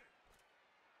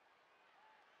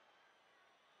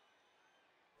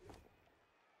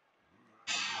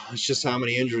 It's just how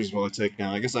many injuries will I take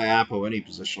now? I guess I Apo any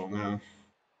positional now.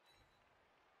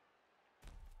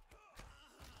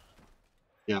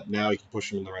 Yep, now he can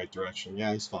push him in the right direction.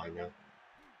 Yeah, he's fine now.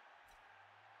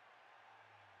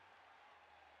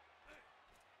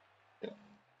 Yep.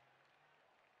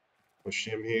 Push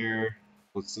him here.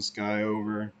 Puts this guy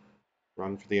over.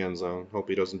 Run for the end zone. Hope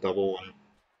he doesn't double one it.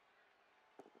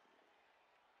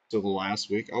 So the last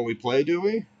week. Oh, we play, do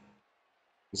we?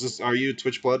 Is this? Are you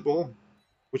Twitch Blood Bowl?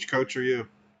 Which coach are you?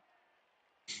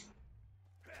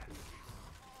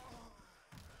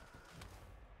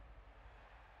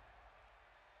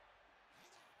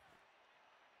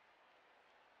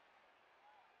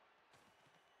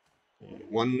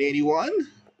 $181?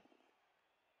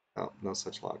 Oh, no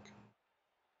such luck.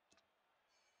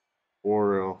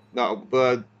 Or no,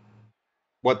 but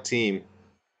what team?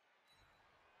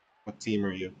 What team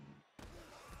are you?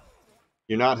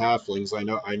 You're not halflings. I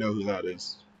know who that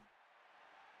is.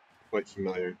 Quite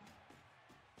familiar.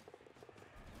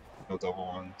 No double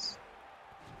ones.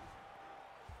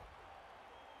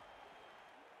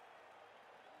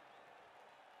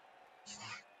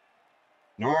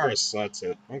 Norris, that's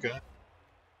it. Okay.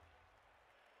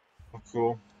 Oh,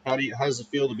 cool. How does it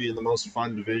feel to be in the most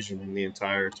fun division in the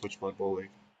entire Twitch Blood Bowl League?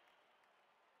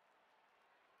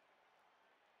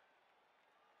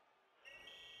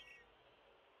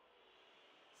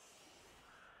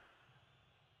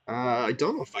 I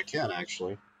don't know if I can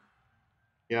actually.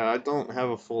 Yeah, I don't have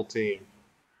a full team.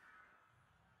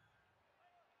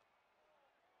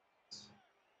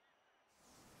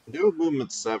 I do have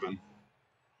movement 7.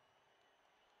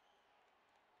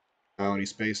 Oh, and he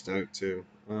spaced out too.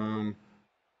 One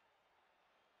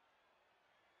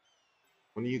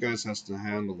of you guys has to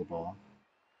handle the ball.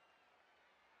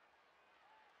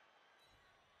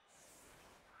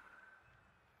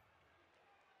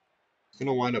 He's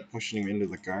gonna wind up pushing him into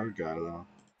the guard guy though.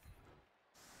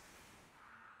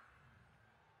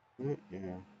 Yeah.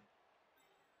 In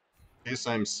case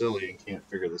I'm silly and can't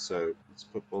figure this out, let's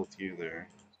put both you there.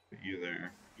 Let's put you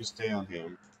there. You stay on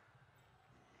him.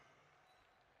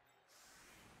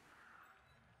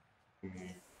 Hmm.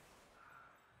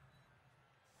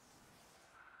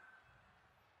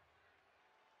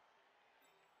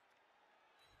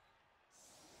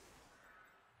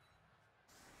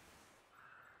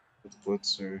 With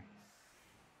Blitzer.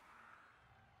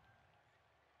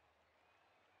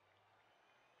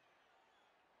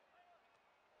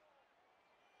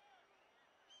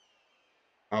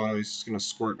 Oh, no, he's just gonna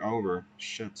squirt over.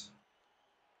 Shit.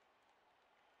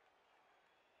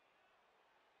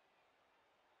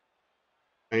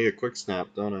 I need a quick snap,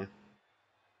 don't I?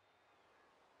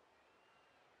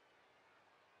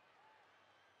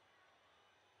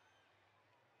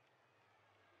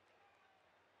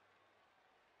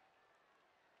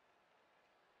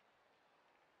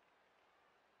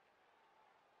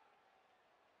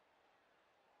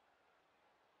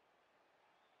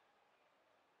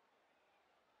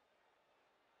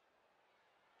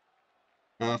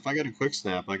 If I get a quick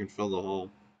snap, I can fill the hole.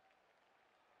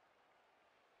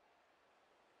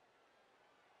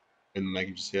 And then I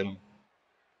can just hit him.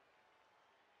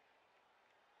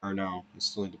 Or no, I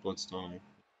still need to blitz, don't I?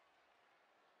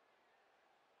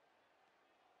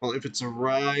 Well, if it's a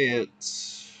riot,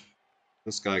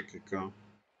 this guy could go.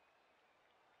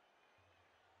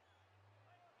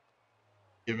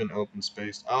 Given open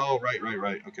space. Oh, right.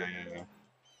 Okay, yeah.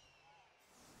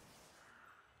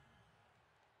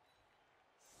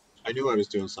 I knew I was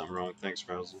doing something wrong. Thanks,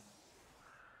 Razzle.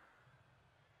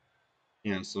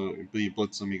 Yeah, so we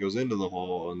blitz him, he goes into the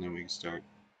hole, and then we can start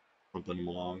pumping him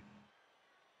along.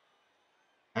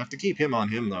 I have to keep him on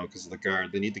him, though, because of the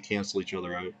guard. They need to cancel each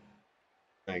other out,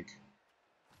 I think.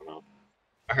 I don't know.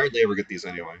 I hardly ever get these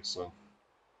anyway, so.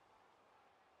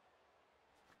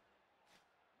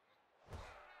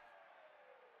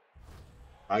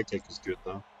 High kick is good,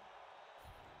 though.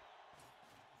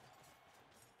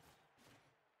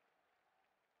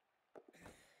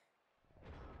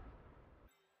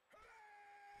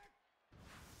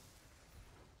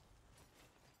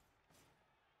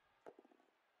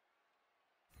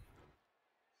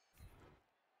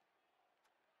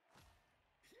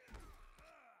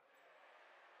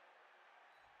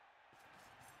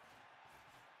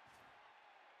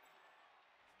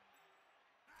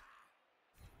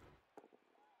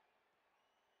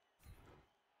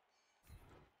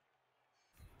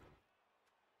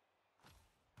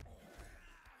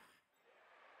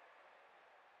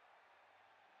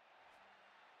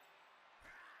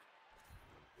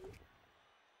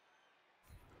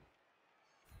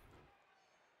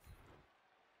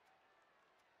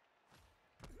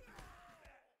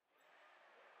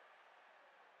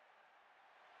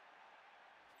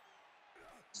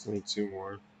 Still need 2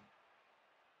 more.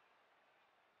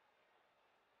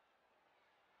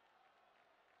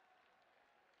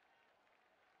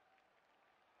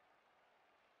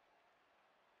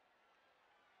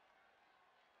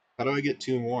 How do I get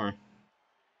 2 more?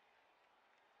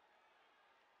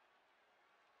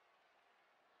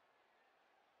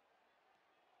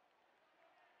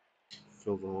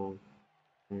 Fill the hole.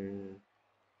 Hmm.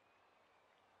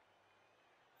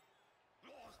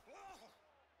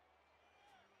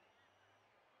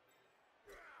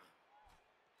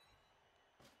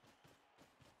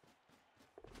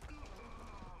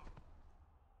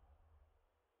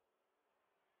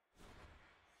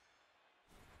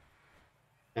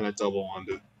 And I double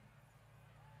wanded.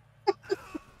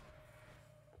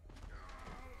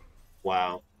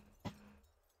 Wow.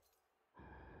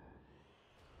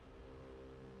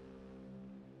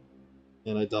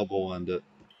 And I double won it.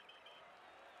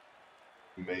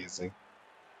 Amazing.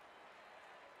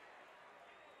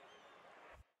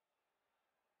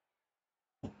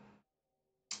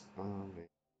 Oh, man.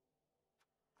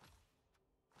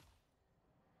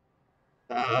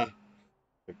 Ah,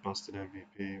 I busted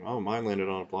MVP. Oh, mine landed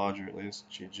on a blodger at least.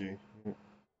 GG.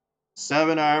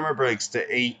 7 armor breaks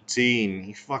to 18.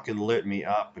 He fucking lit me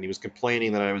up, and he was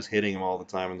complaining that I was hitting him all the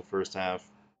time in the first half.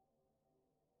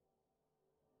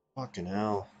 Fucking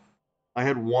hell. I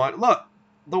had one. Look,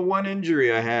 the one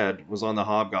injury I had was on the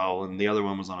Hobgoblin, and the other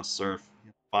one was on a Surf.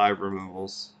 5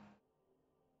 removals.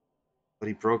 But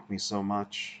he broke me so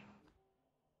much.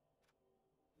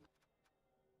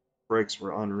 Breaks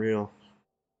were unreal.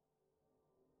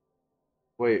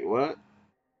 Wait, what?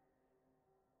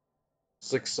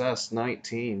 Success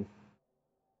 19.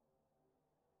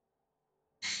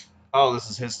 Oh, this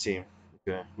is his team.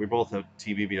 Okay. We both have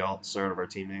TBBL at the start of our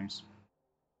team names.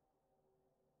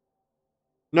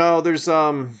 No, there's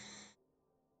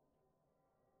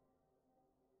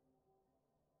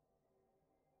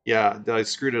yeah, I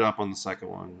screwed it up on the second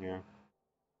one, yeah.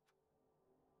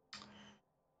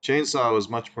 Chainsaw was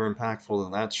much more impactful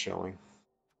than that's showing.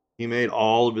 He made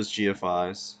all of his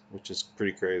GFIs, which is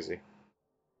pretty crazy.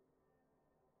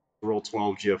 To roll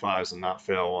 12 GFIs and not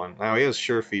fail one. Now he has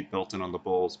sure feet built in on the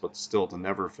bulls, but still to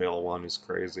never fail one is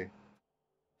crazy.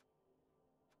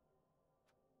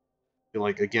 Feel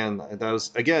like again, that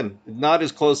was again not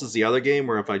as close as the other game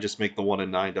where if I just make the 1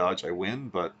 and 9 dodge I win,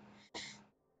 but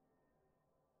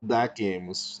that game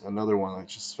was another one I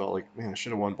just felt like, man, I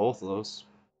should have won both of those.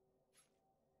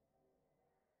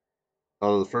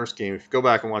 Oh, the first game, if you go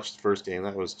back and watch the first game,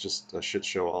 that was just a shit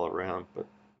show all around. But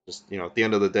just, at the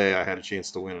end of the day, I had a chance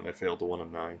to win and I failed to 1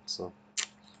 and 9. So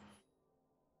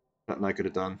nothing I could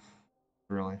have done,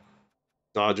 really.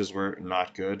 Dodges were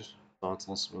not good.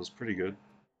 Dauntless was pretty good.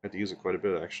 I had to use it quite a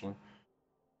bit, actually.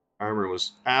 Armor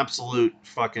was absolute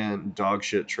fucking dog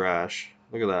shit trash.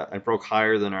 Look at that. I broke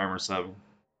higher than armor 7.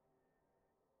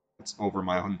 It's over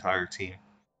my entire team.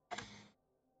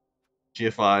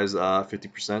 GFI's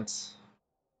 50%.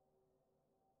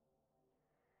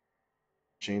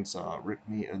 Chainsaw ripped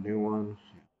me a new one.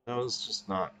 That was just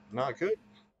not good.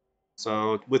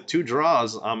 So with 2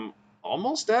 draws, I'm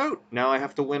almost out. Now I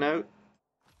have to win out.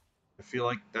 I feel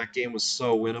like that game was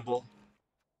so winnable,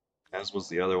 as was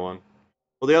the other one.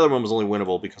 Well, the other one was only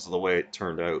winnable because of the way it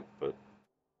turned out, but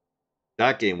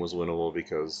that game was winnable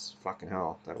because fucking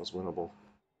hell, that was winnable.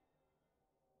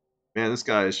 Man, this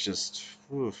guy is just.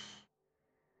 Oof.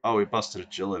 Oh, he busted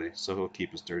agility, so he'll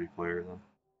keep his dirty player then.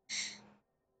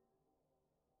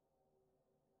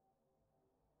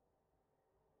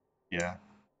 Yeah.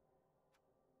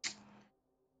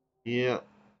 Yeah.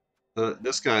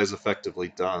 This guy is effectively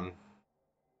done.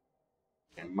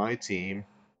 And my team.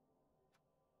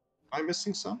 Am I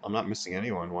missing some? I'm not missing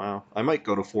anyone. Wow. I might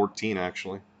go to 14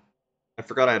 actually. I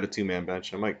forgot I had a 2-man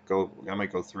bench. I might go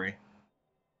 3.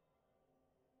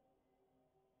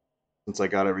 Since I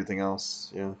got everything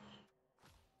else. Yeah.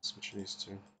 Switch these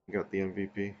two. I got the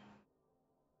MVP.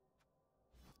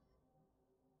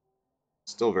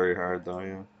 Still very hard though,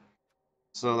 yeah.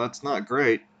 So that's not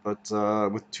great, but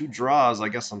with 2 draws, I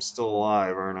guess I'm still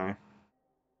alive, aren't I?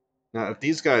 Now, if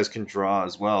these guys can draw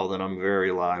as well, then I'm very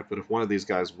alive. But if one of these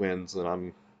guys wins, then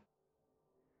I'm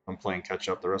playing catch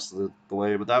up the rest of the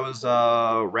way. But that was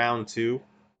round 2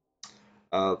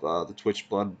 of the Twitch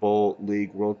Blood Bowl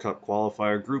League World Cup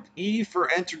qualifier, Group E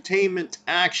for entertainment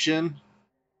action.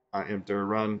 I am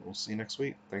durrun. We'll see you next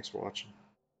week. Thanks for watching.